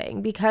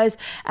evolving? Because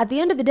at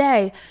the end of the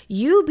day,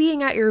 you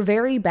being at your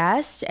very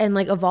best and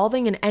like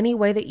evolving in any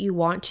way that you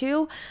want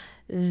to,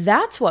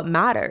 that's what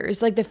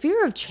matters. Like the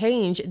fear of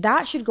change,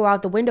 that should go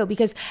out the window,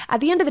 because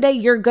at the end of the day,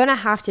 you're gonna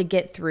have to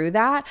get through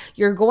that.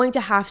 You're going to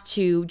have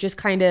to just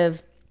kind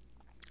of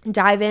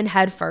dive in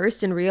head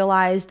first and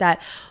realize that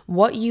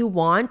what you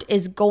want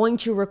is going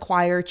to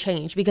require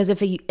change. Because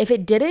if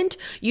it didn't,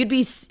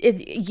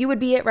 you would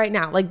be it right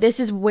now. Like this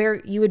is where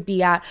you would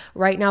be at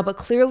right now. But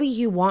clearly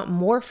you want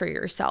more for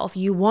yourself.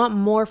 You want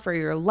more for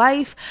your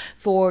life,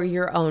 for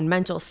your own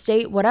mental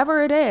state,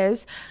 whatever it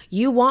is,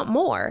 you want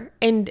more.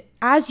 And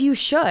as you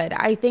should.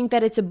 I think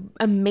that it's an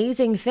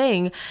amazing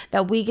thing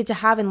that we get to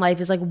have in life,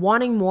 is like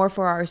wanting more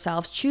for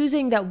ourselves,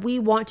 choosing that we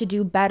want to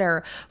do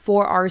better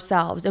for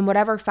ourselves in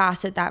whatever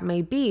facet that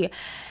may be.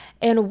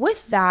 And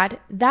with that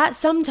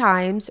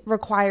sometimes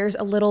requires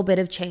a little bit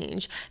of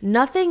change.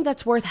 Nothing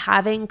that's worth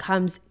having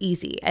comes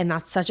easy. And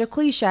that's such a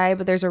cliche,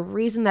 but there's a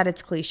reason that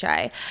it's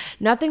cliche.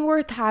 Nothing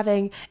worth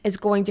having is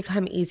going to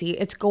come easy.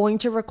 It's going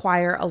to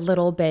require a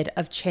little bit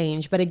of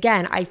change. But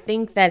again, I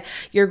think that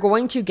you're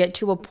going to get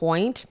to a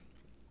point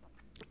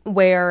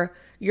where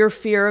your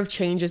fear of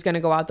change is going to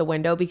go out the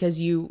window,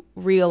 because you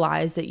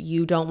realize that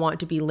you don't want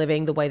to be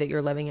living the way that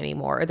you're living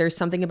anymore. Or there's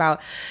something about,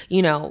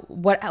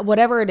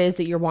 whatever it is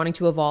that you're wanting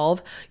to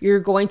evolve, you're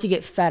going to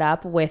get fed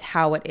up with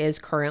how it is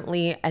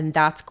currently. And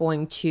that's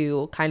going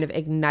to kind of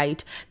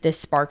ignite this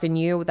spark in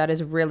you that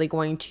is really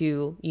going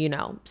to,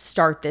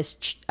 start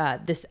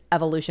this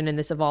evolution and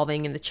this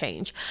evolving and the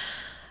change.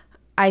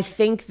 I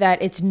think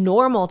that it's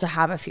normal to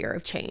have a fear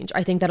of change.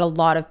 I think that a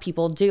lot of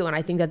people do. And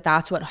I think that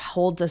that's what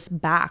holds us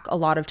back a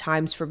lot of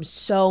times from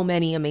so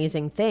many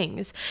amazing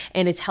things.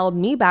 And it's held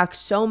me back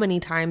so many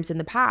times in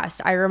the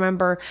past. I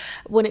remember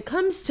when it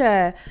comes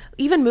to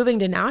even moving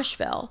to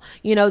Nashville,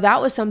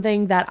 that was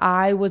something that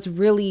I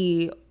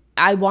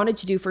wanted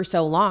to do for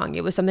so long.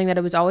 It was something that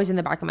it was always in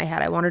the back of my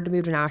head. I wanted to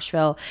move to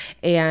Nashville,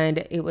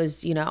 and it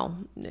was,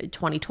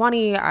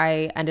 2020,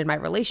 I ended my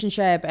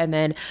relationship, and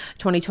then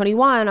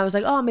 2021, I was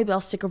like, oh, maybe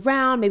I'll stick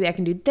around. Maybe I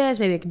can do this.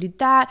 Maybe I can do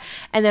that.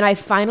 And then I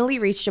finally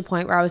reached a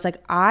point where I was like,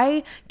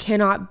 I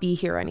cannot be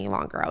here any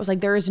longer. I was like,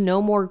 there is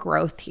no more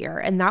growth here.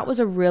 And that was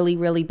a really,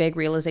 really big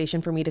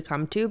realization for me to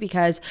come to,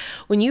 because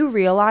when you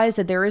realize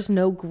that there is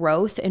no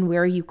growth in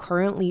where you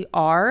currently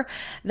are,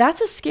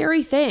 that's a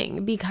scary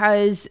thing,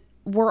 because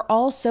we're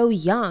all so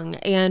young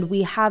and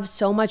we have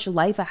so much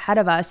life ahead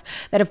of us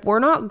that if we're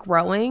not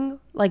growing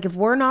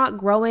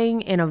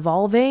and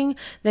evolving,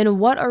 then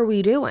what are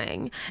we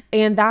doing?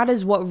 And that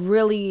is what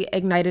really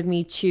ignited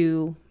me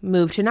to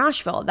move to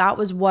Nashville. That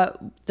was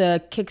what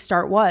the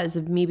kickstart was,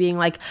 of me being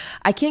like,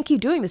 I can't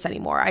keep doing this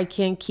anymore. I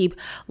can't keep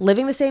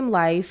living the same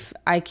life.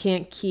 I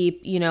can't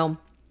keep,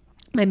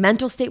 my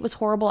mental state was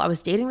horrible. I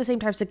was dating the same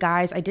types of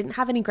guys. I didn't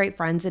have any great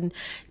friends in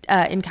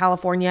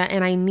California,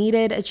 and I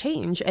needed a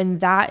change. And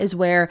that is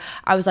where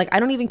I was like, I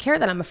don't even care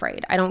that I'm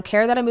afraid. I don't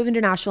care that I'm moving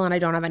to Nashville and I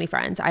don't have any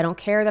friends. I don't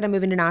care that I'm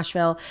moving to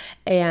Nashville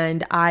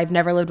and I've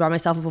never lived by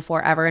myself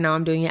before ever, and now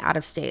I'm doing it out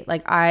of state.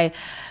 Like, I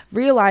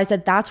realized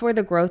that that's where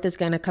the growth is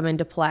going to come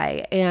into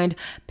play. And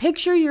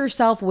picture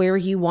yourself where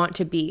you want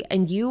to be,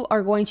 and you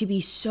are going to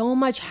be so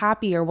much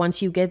happier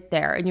once you get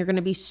there. And you're going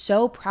to be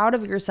so proud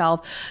of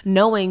yourself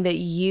knowing that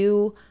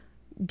you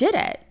did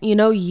it.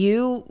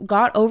 You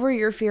got over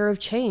your fear of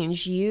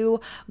change.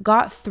 You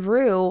got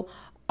through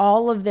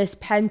all of this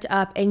pent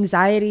up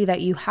anxiety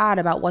that you had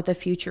about what the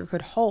future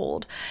could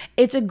hold.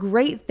 It's a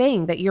great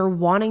thing that you're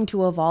wanting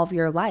to evolve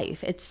your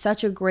life. It's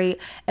such a great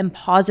and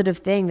positive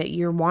thing that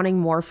you're wanting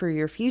more for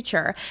your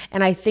future.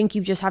 And I think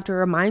you just have to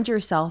remind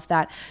yourself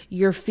that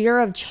your fear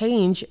of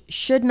change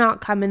should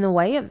not come in the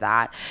way of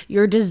that.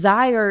 Your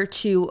desire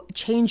to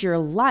change your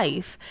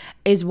life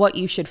is what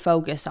you should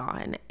focus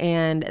on.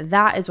 And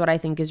that is what I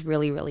think is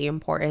really, really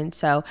important.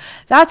 So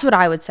that's what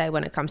I would say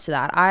when it comes to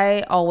that.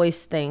 I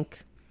always think,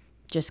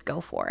 just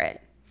go for it.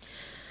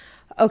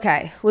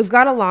 Okay, we've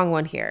got a long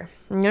one here.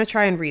 I'm going to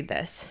try and read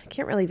this. I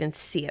can't really even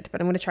see it,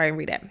 but I'm going to try and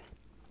read it.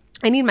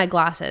 I need my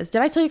glasses.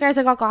 Did I tell you guys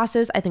I got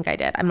glasses? I think I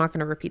did. I'm not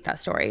going to repeat that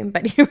story,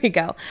 but here we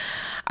go.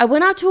 I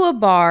went out to a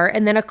bar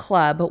and then a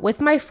club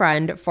with my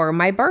friend for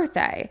my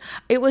birthday.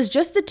 It was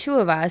just the two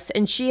of us,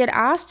 and she had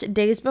asked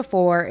days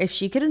before if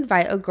she could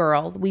invite a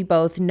girl we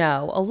both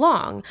know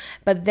along,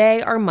 but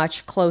they are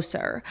much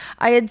closer.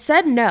 I had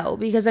said no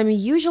because I'm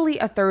usually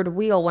a third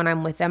wheel when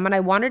I'm with them, and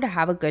I wanted to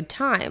have a good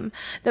time.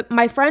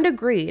 My friend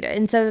agreed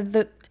and said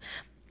that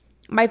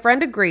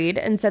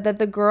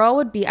the girl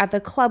would be at the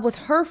club with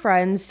her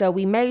friends, so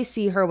we may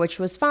see her, which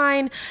was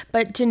fine,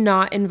 but to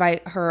not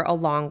invite her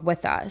along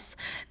with us.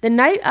 The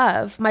night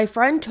of, my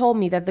friend told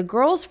me that the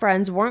girl's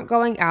friends weren't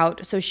going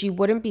out, so she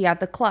wouldn't be at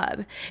the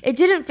club. It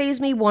didn't faze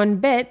me one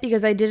bit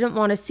because I didn't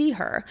want to see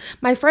her.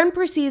 My friend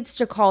proceeds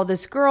to call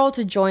this girl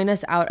to join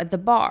us out at the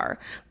bar.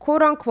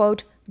 Quote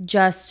unquote,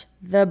 just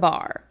the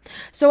bar.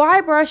 So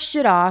I brushed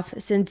it off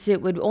since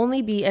it would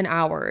only be an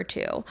hour or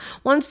two.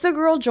 Once the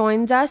girl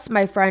joins us,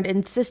 my friend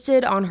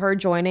insisted on her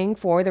joining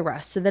for the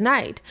rest of the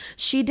night.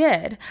 She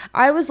did.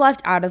 I was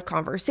left out of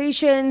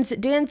conversations,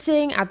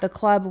 dancing at the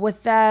club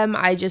with them.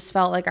 I just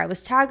felt like I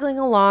was tagging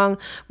along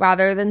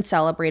rather than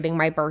celebrating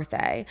my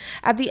birthday.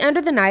 At the end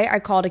of the night, I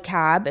called a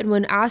cab, and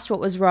when asked what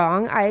was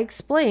wrong, I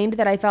explained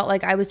that I felt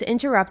like I was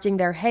interrupting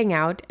their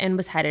hangout and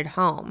was headed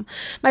home.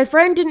 My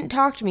friend didn't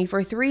talk to me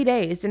for 3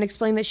 days and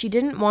explained that she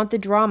didn't want the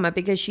drama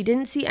because she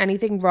didn't see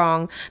anything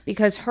wrong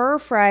because her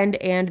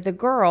and the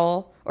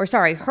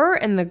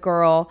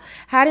girl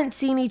hadn't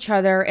seen each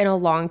other in a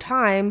long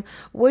time,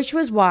 which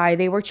was why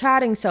they were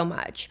chatting so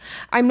much.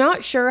 I'm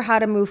not sure how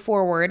to move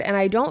forward, and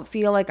I don't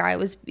feel like I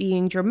was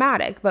being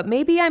dramatic, but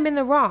maybe I'm in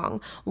the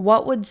wrong.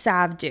 What would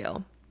Sav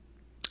do?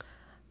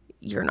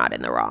 You're not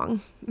in the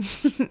wrong.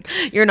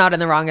 You're not in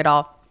the wrong at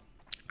all.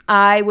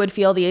 I would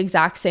feel the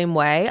exact same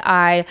way.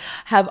 I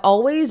have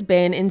always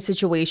been in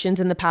situations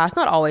in the past,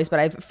 not always, but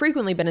I've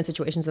frequently been in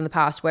situations in the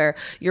past where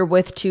you're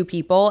with two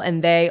people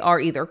and they are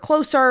either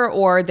closer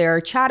or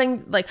they're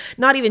chatting, like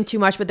not even too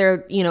much, but they're,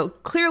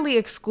 clearly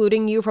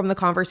excluding you from the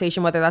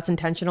conversation, whether that's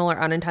intentional or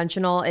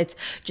unintentional. It's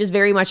just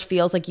very much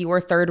feels like you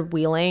were third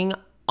wheeling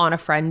on a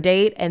friend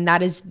date, and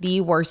that is the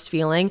worst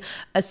feeling,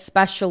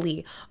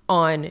 especially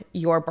on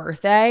your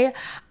birthday.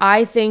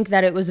 I think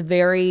that it was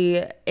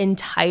very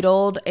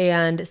entitled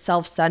and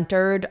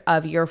self-centered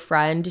of your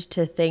friend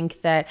to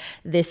think that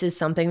this is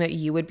something that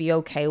you would be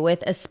okay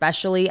with,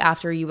 especially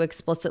after you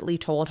explicitly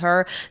told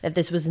her that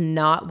this was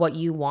not what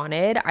you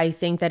wanted. I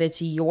think that it's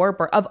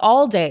of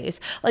all days.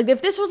 Like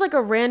if this was like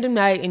a random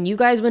night and you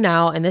guys went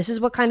out and this is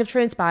what kind of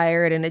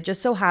transpired and it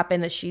just so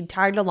happened that she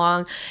tagged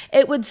along,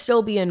 it would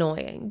still be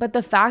annoying. But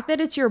the fact that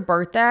it's your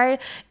birthday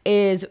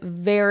is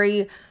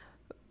very,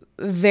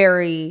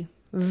 very,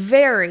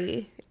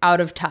 very out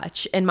of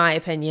touch, in my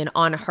opinion,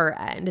 on her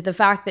end. The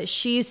fact that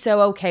she's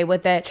so okay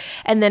with it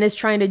and then is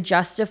trying to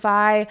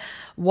justify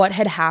what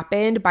had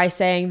happened by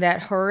saying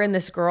that her and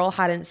this girl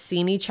hadn't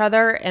seen each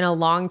other in a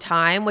long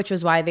time, which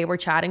was why they were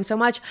chatting so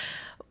much.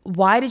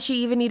 Why did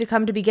she even need to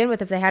come to begin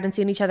with if they hadn't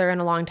seen each other in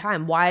a long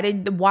time?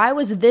 Why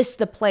was this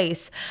the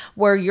place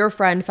where your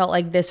friend felt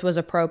like this was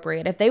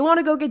appropriate? If they want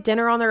to go get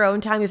dinner on their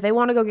own time, if they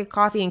want to go get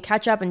coffee and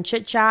catch up and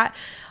chit chat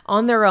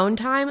on their own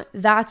time,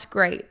 that's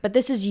great. But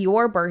this is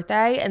your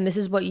birthday and this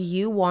is what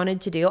you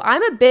wanted to do.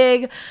 I'm a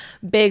big,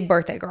 big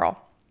birthday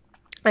girl.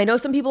 I know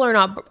some people are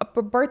not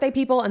birthday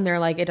people and they're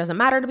like, it doesn't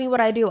matter to me what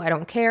I do. I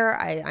don't care.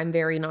 I'm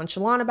very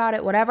nonchalant about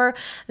it, whatever.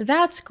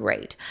 That's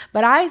great.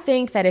 But I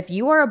think that if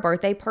you are a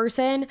birthday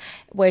person,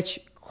 which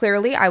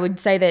clearly I would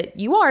say that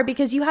you are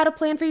because you had a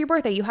plan for your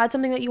birthday. You had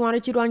something that you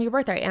wanted to do on your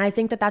birthday. And I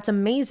think that that's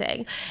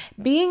amazing.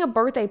 Being a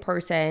birthday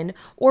person,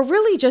 or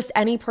really just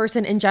any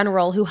person in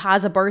general who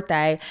has a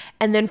birthday,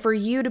 and then for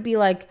you to be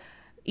like,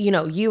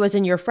 you as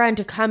in your friend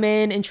to come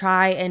in and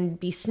try and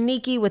be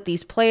sneaky with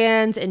these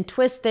plans and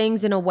twist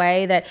things in a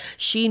way that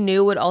she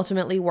knew would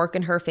ultimately work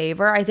in her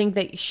favor. I think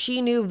that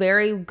she knew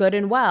very good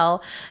and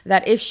well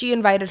that if she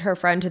invited her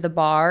friend to the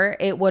bar,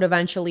 it would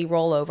eventually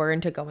roll over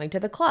into going to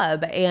the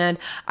club. And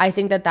I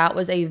think that that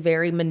was a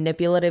very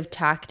manipulative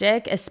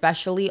tactic,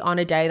 especially on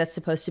a day that's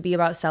supposed to be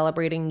about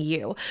celebrating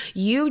you.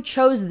 You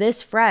chose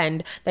this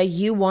friend that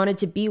you wanted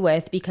to be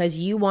with because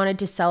you wanted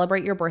to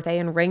celebrate your birthday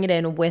and ring it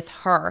in with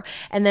her.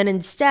 And then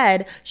instead,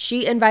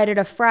 she invited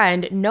a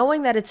friend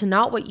knowing that it's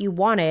not what you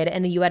wanted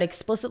and you had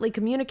explicitly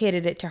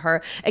communicated it to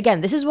her.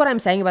 Again, this is what I'm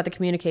saying about the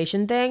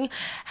communication thing.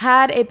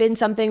 Had it been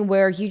something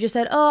where you just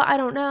said, oh, I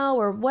don't know,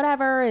 or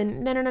whatever,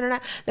 and no.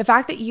 The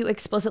fact that you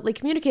explicitly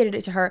communicated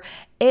it to her,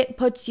 it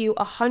puts you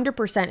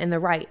 100% in the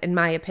right, in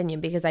my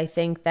opinion, because I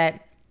think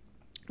that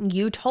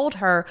you told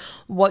her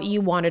what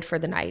you wanted for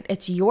the night.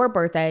 It's your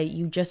birthday.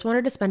 You just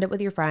wanted to spend it with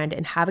your friend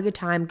and have a good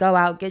time, go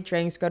out, get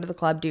drinks, go to the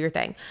club, do your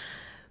thing.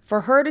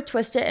 For her to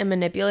twist it and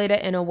manipulate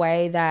it in a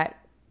way that,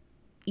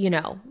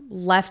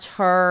 left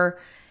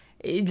her,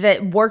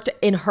 that worked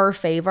in her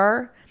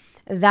favor,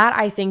 that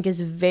I think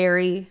is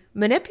very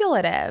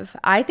manipulative.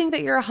 I think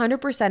that you're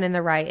 100% in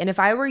the right. And if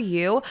I were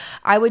you,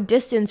 I would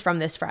distance from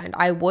this friend.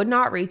 I would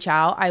not reach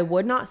out. I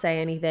would not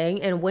say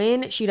anything. And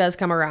when she does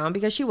come around,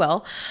 because she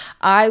will,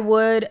 I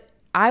would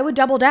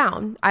double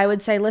down. I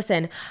would say,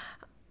 listen,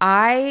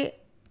 I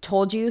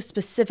told you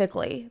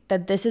specifically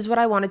that this is what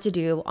I wanted to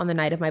do on the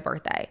night of my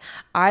birthday.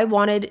 I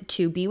wanted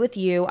to be with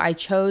you. I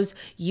chose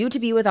you to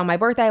be with on my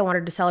birthday. I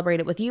wanted to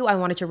celebrate it with you. I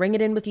wanted to ring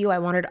it in with you. I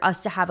wanted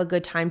us to have a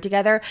good time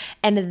together.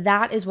 And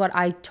that is what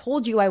I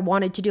told you I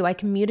wanted to do. I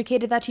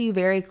communicated that to you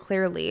very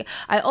clearly.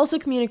 I also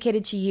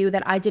communicated to you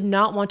that I did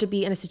not want to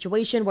be in a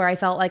situation where I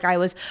felt like I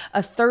was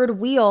a third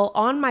wheel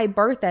on my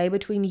birthday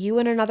between you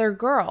and another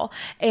girl.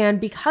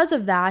 And because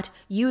of that,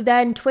 you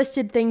then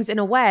twisted things in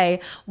a way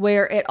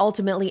where it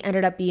ultimately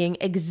ended up being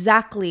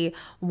exactly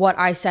what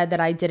I said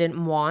that I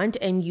didn't want,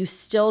 and you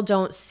still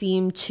don't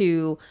seem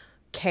to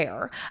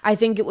care. I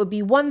think it would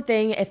be one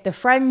thing if the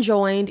friend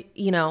joined,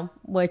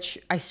 which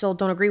I still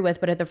don't agree with,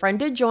 but if the friend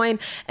did join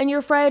and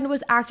your friend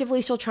was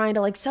actively still trying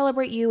to like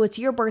celebrate you, it's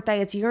your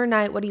birthday, it's your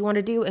night, what do you want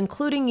to do,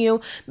 including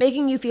you,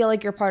 making you feel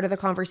like you're part of the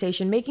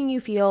conversation, making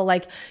you feel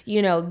like,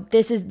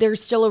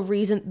 there's still a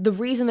reason, the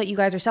reason that you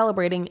guys are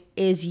celebrating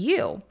is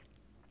you.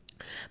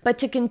 But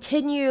to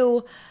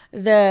continue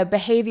the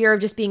behavior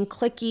of just being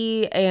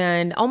cliquey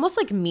and almost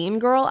like mean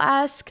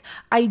girl-esque,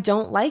 I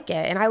don't like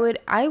it. And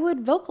I would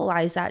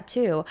vocalize that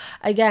too.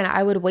 Again,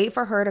 I would wait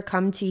for her to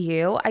come to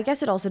you. I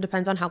guess it also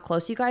depends on how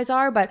close you guys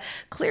are, but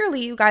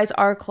clearly you guys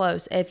are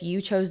close. If you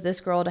chose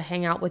this girl to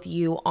hang out with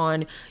you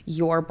on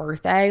your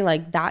birthday,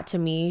 like that to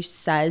me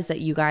says that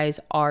you guys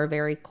are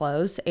very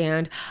close.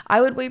 And I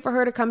would wait for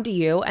her to come to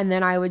you, and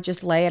then I would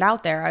just lay it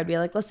out there. I'd be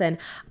like, listen,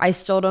 I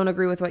still don't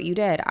agree with what you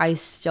did. I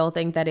still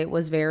think that it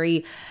was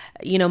very,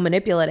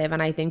 manipulative.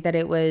 And I think that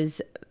it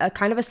was a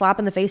kind of a slap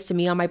in the face to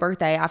me on my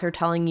birthday after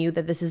telling you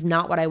that this is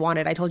not what I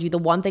wanted. I told you the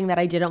one thing that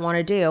I didn't want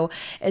to do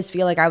is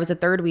feel like I was a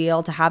third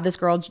wheel to have this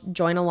girl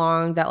join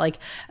along that like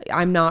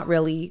I'm not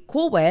really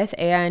cool with.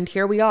 And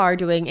here we are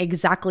doing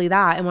exactly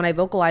that. And when I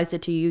vocalized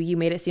it to you, you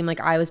made it seem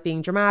like I was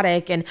being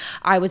dramatic and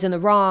I was in the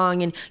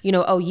wrong. And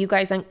oh, you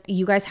guys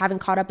haven't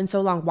caught up in so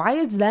long. Why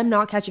is them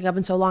not catching up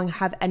in so long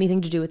have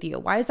anything to do with you?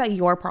 Why is that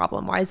your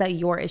problem? Why is that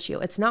your issue?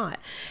 It's not.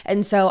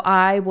 And so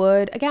I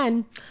would,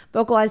 again,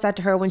 vocalize that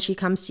to her when she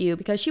comes to you,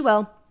 because she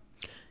will.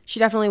 She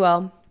definitely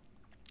will.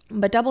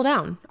 But double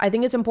down. I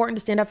think it's important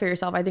to stand up for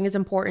yourself. I think it's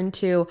important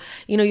to,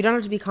 you don't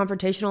have to be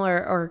confrontational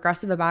or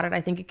aggressive about it.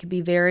 I think it could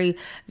be very,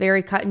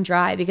 very cut and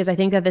dry, because I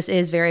think that this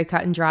is very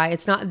cut and dry.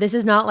 This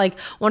is not like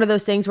one of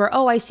those things where,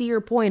 oh, I see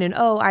your point. And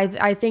oh,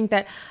 I think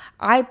that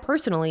I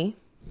personally,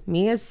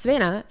 me as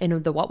Savannah,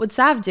 and the What Would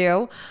Sav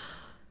Do,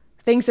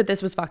 thinks that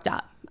this was fucked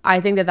up. I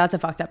think that that's a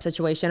fucked up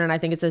situation, and I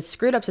think it's a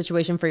screwed up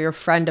situation for your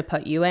friend to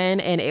put you in,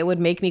 and it would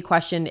make me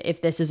question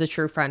if this is a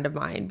true friend of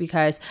mine,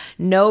 because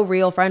no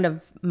real friend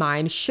of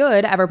mine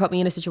should ever put me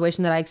in a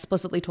situation that I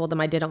explicitly told them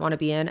I didn't want to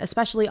be in,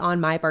 especially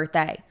on my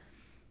birthday.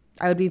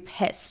 I would be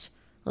pissed,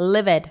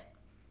 livid,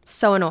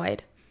 so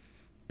annoyed,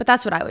 but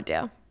that's what I would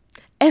do.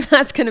 And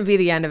that's going to be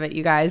the end of it,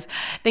 you guys.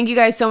 Thank you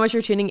guys so much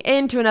for tuning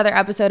in to another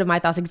episode of My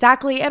Thoughts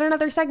Exactly and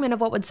another segment of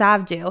What Would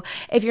Sav Do.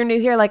 If you're new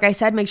here, like I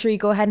said, make sure you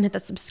go ahead and hit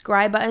that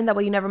subscribe button. That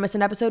way you never miss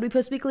an episode. We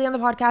post weekly on the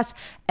podcast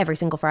every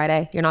single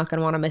Friday. You're not going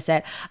to want to miss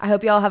it. I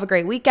hope you all have a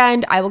great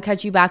weekend. I will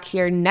catch you back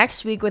here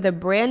next week with a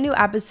brand new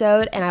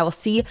episode, and I will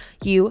see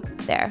you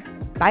there.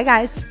 Bye,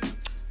 guys.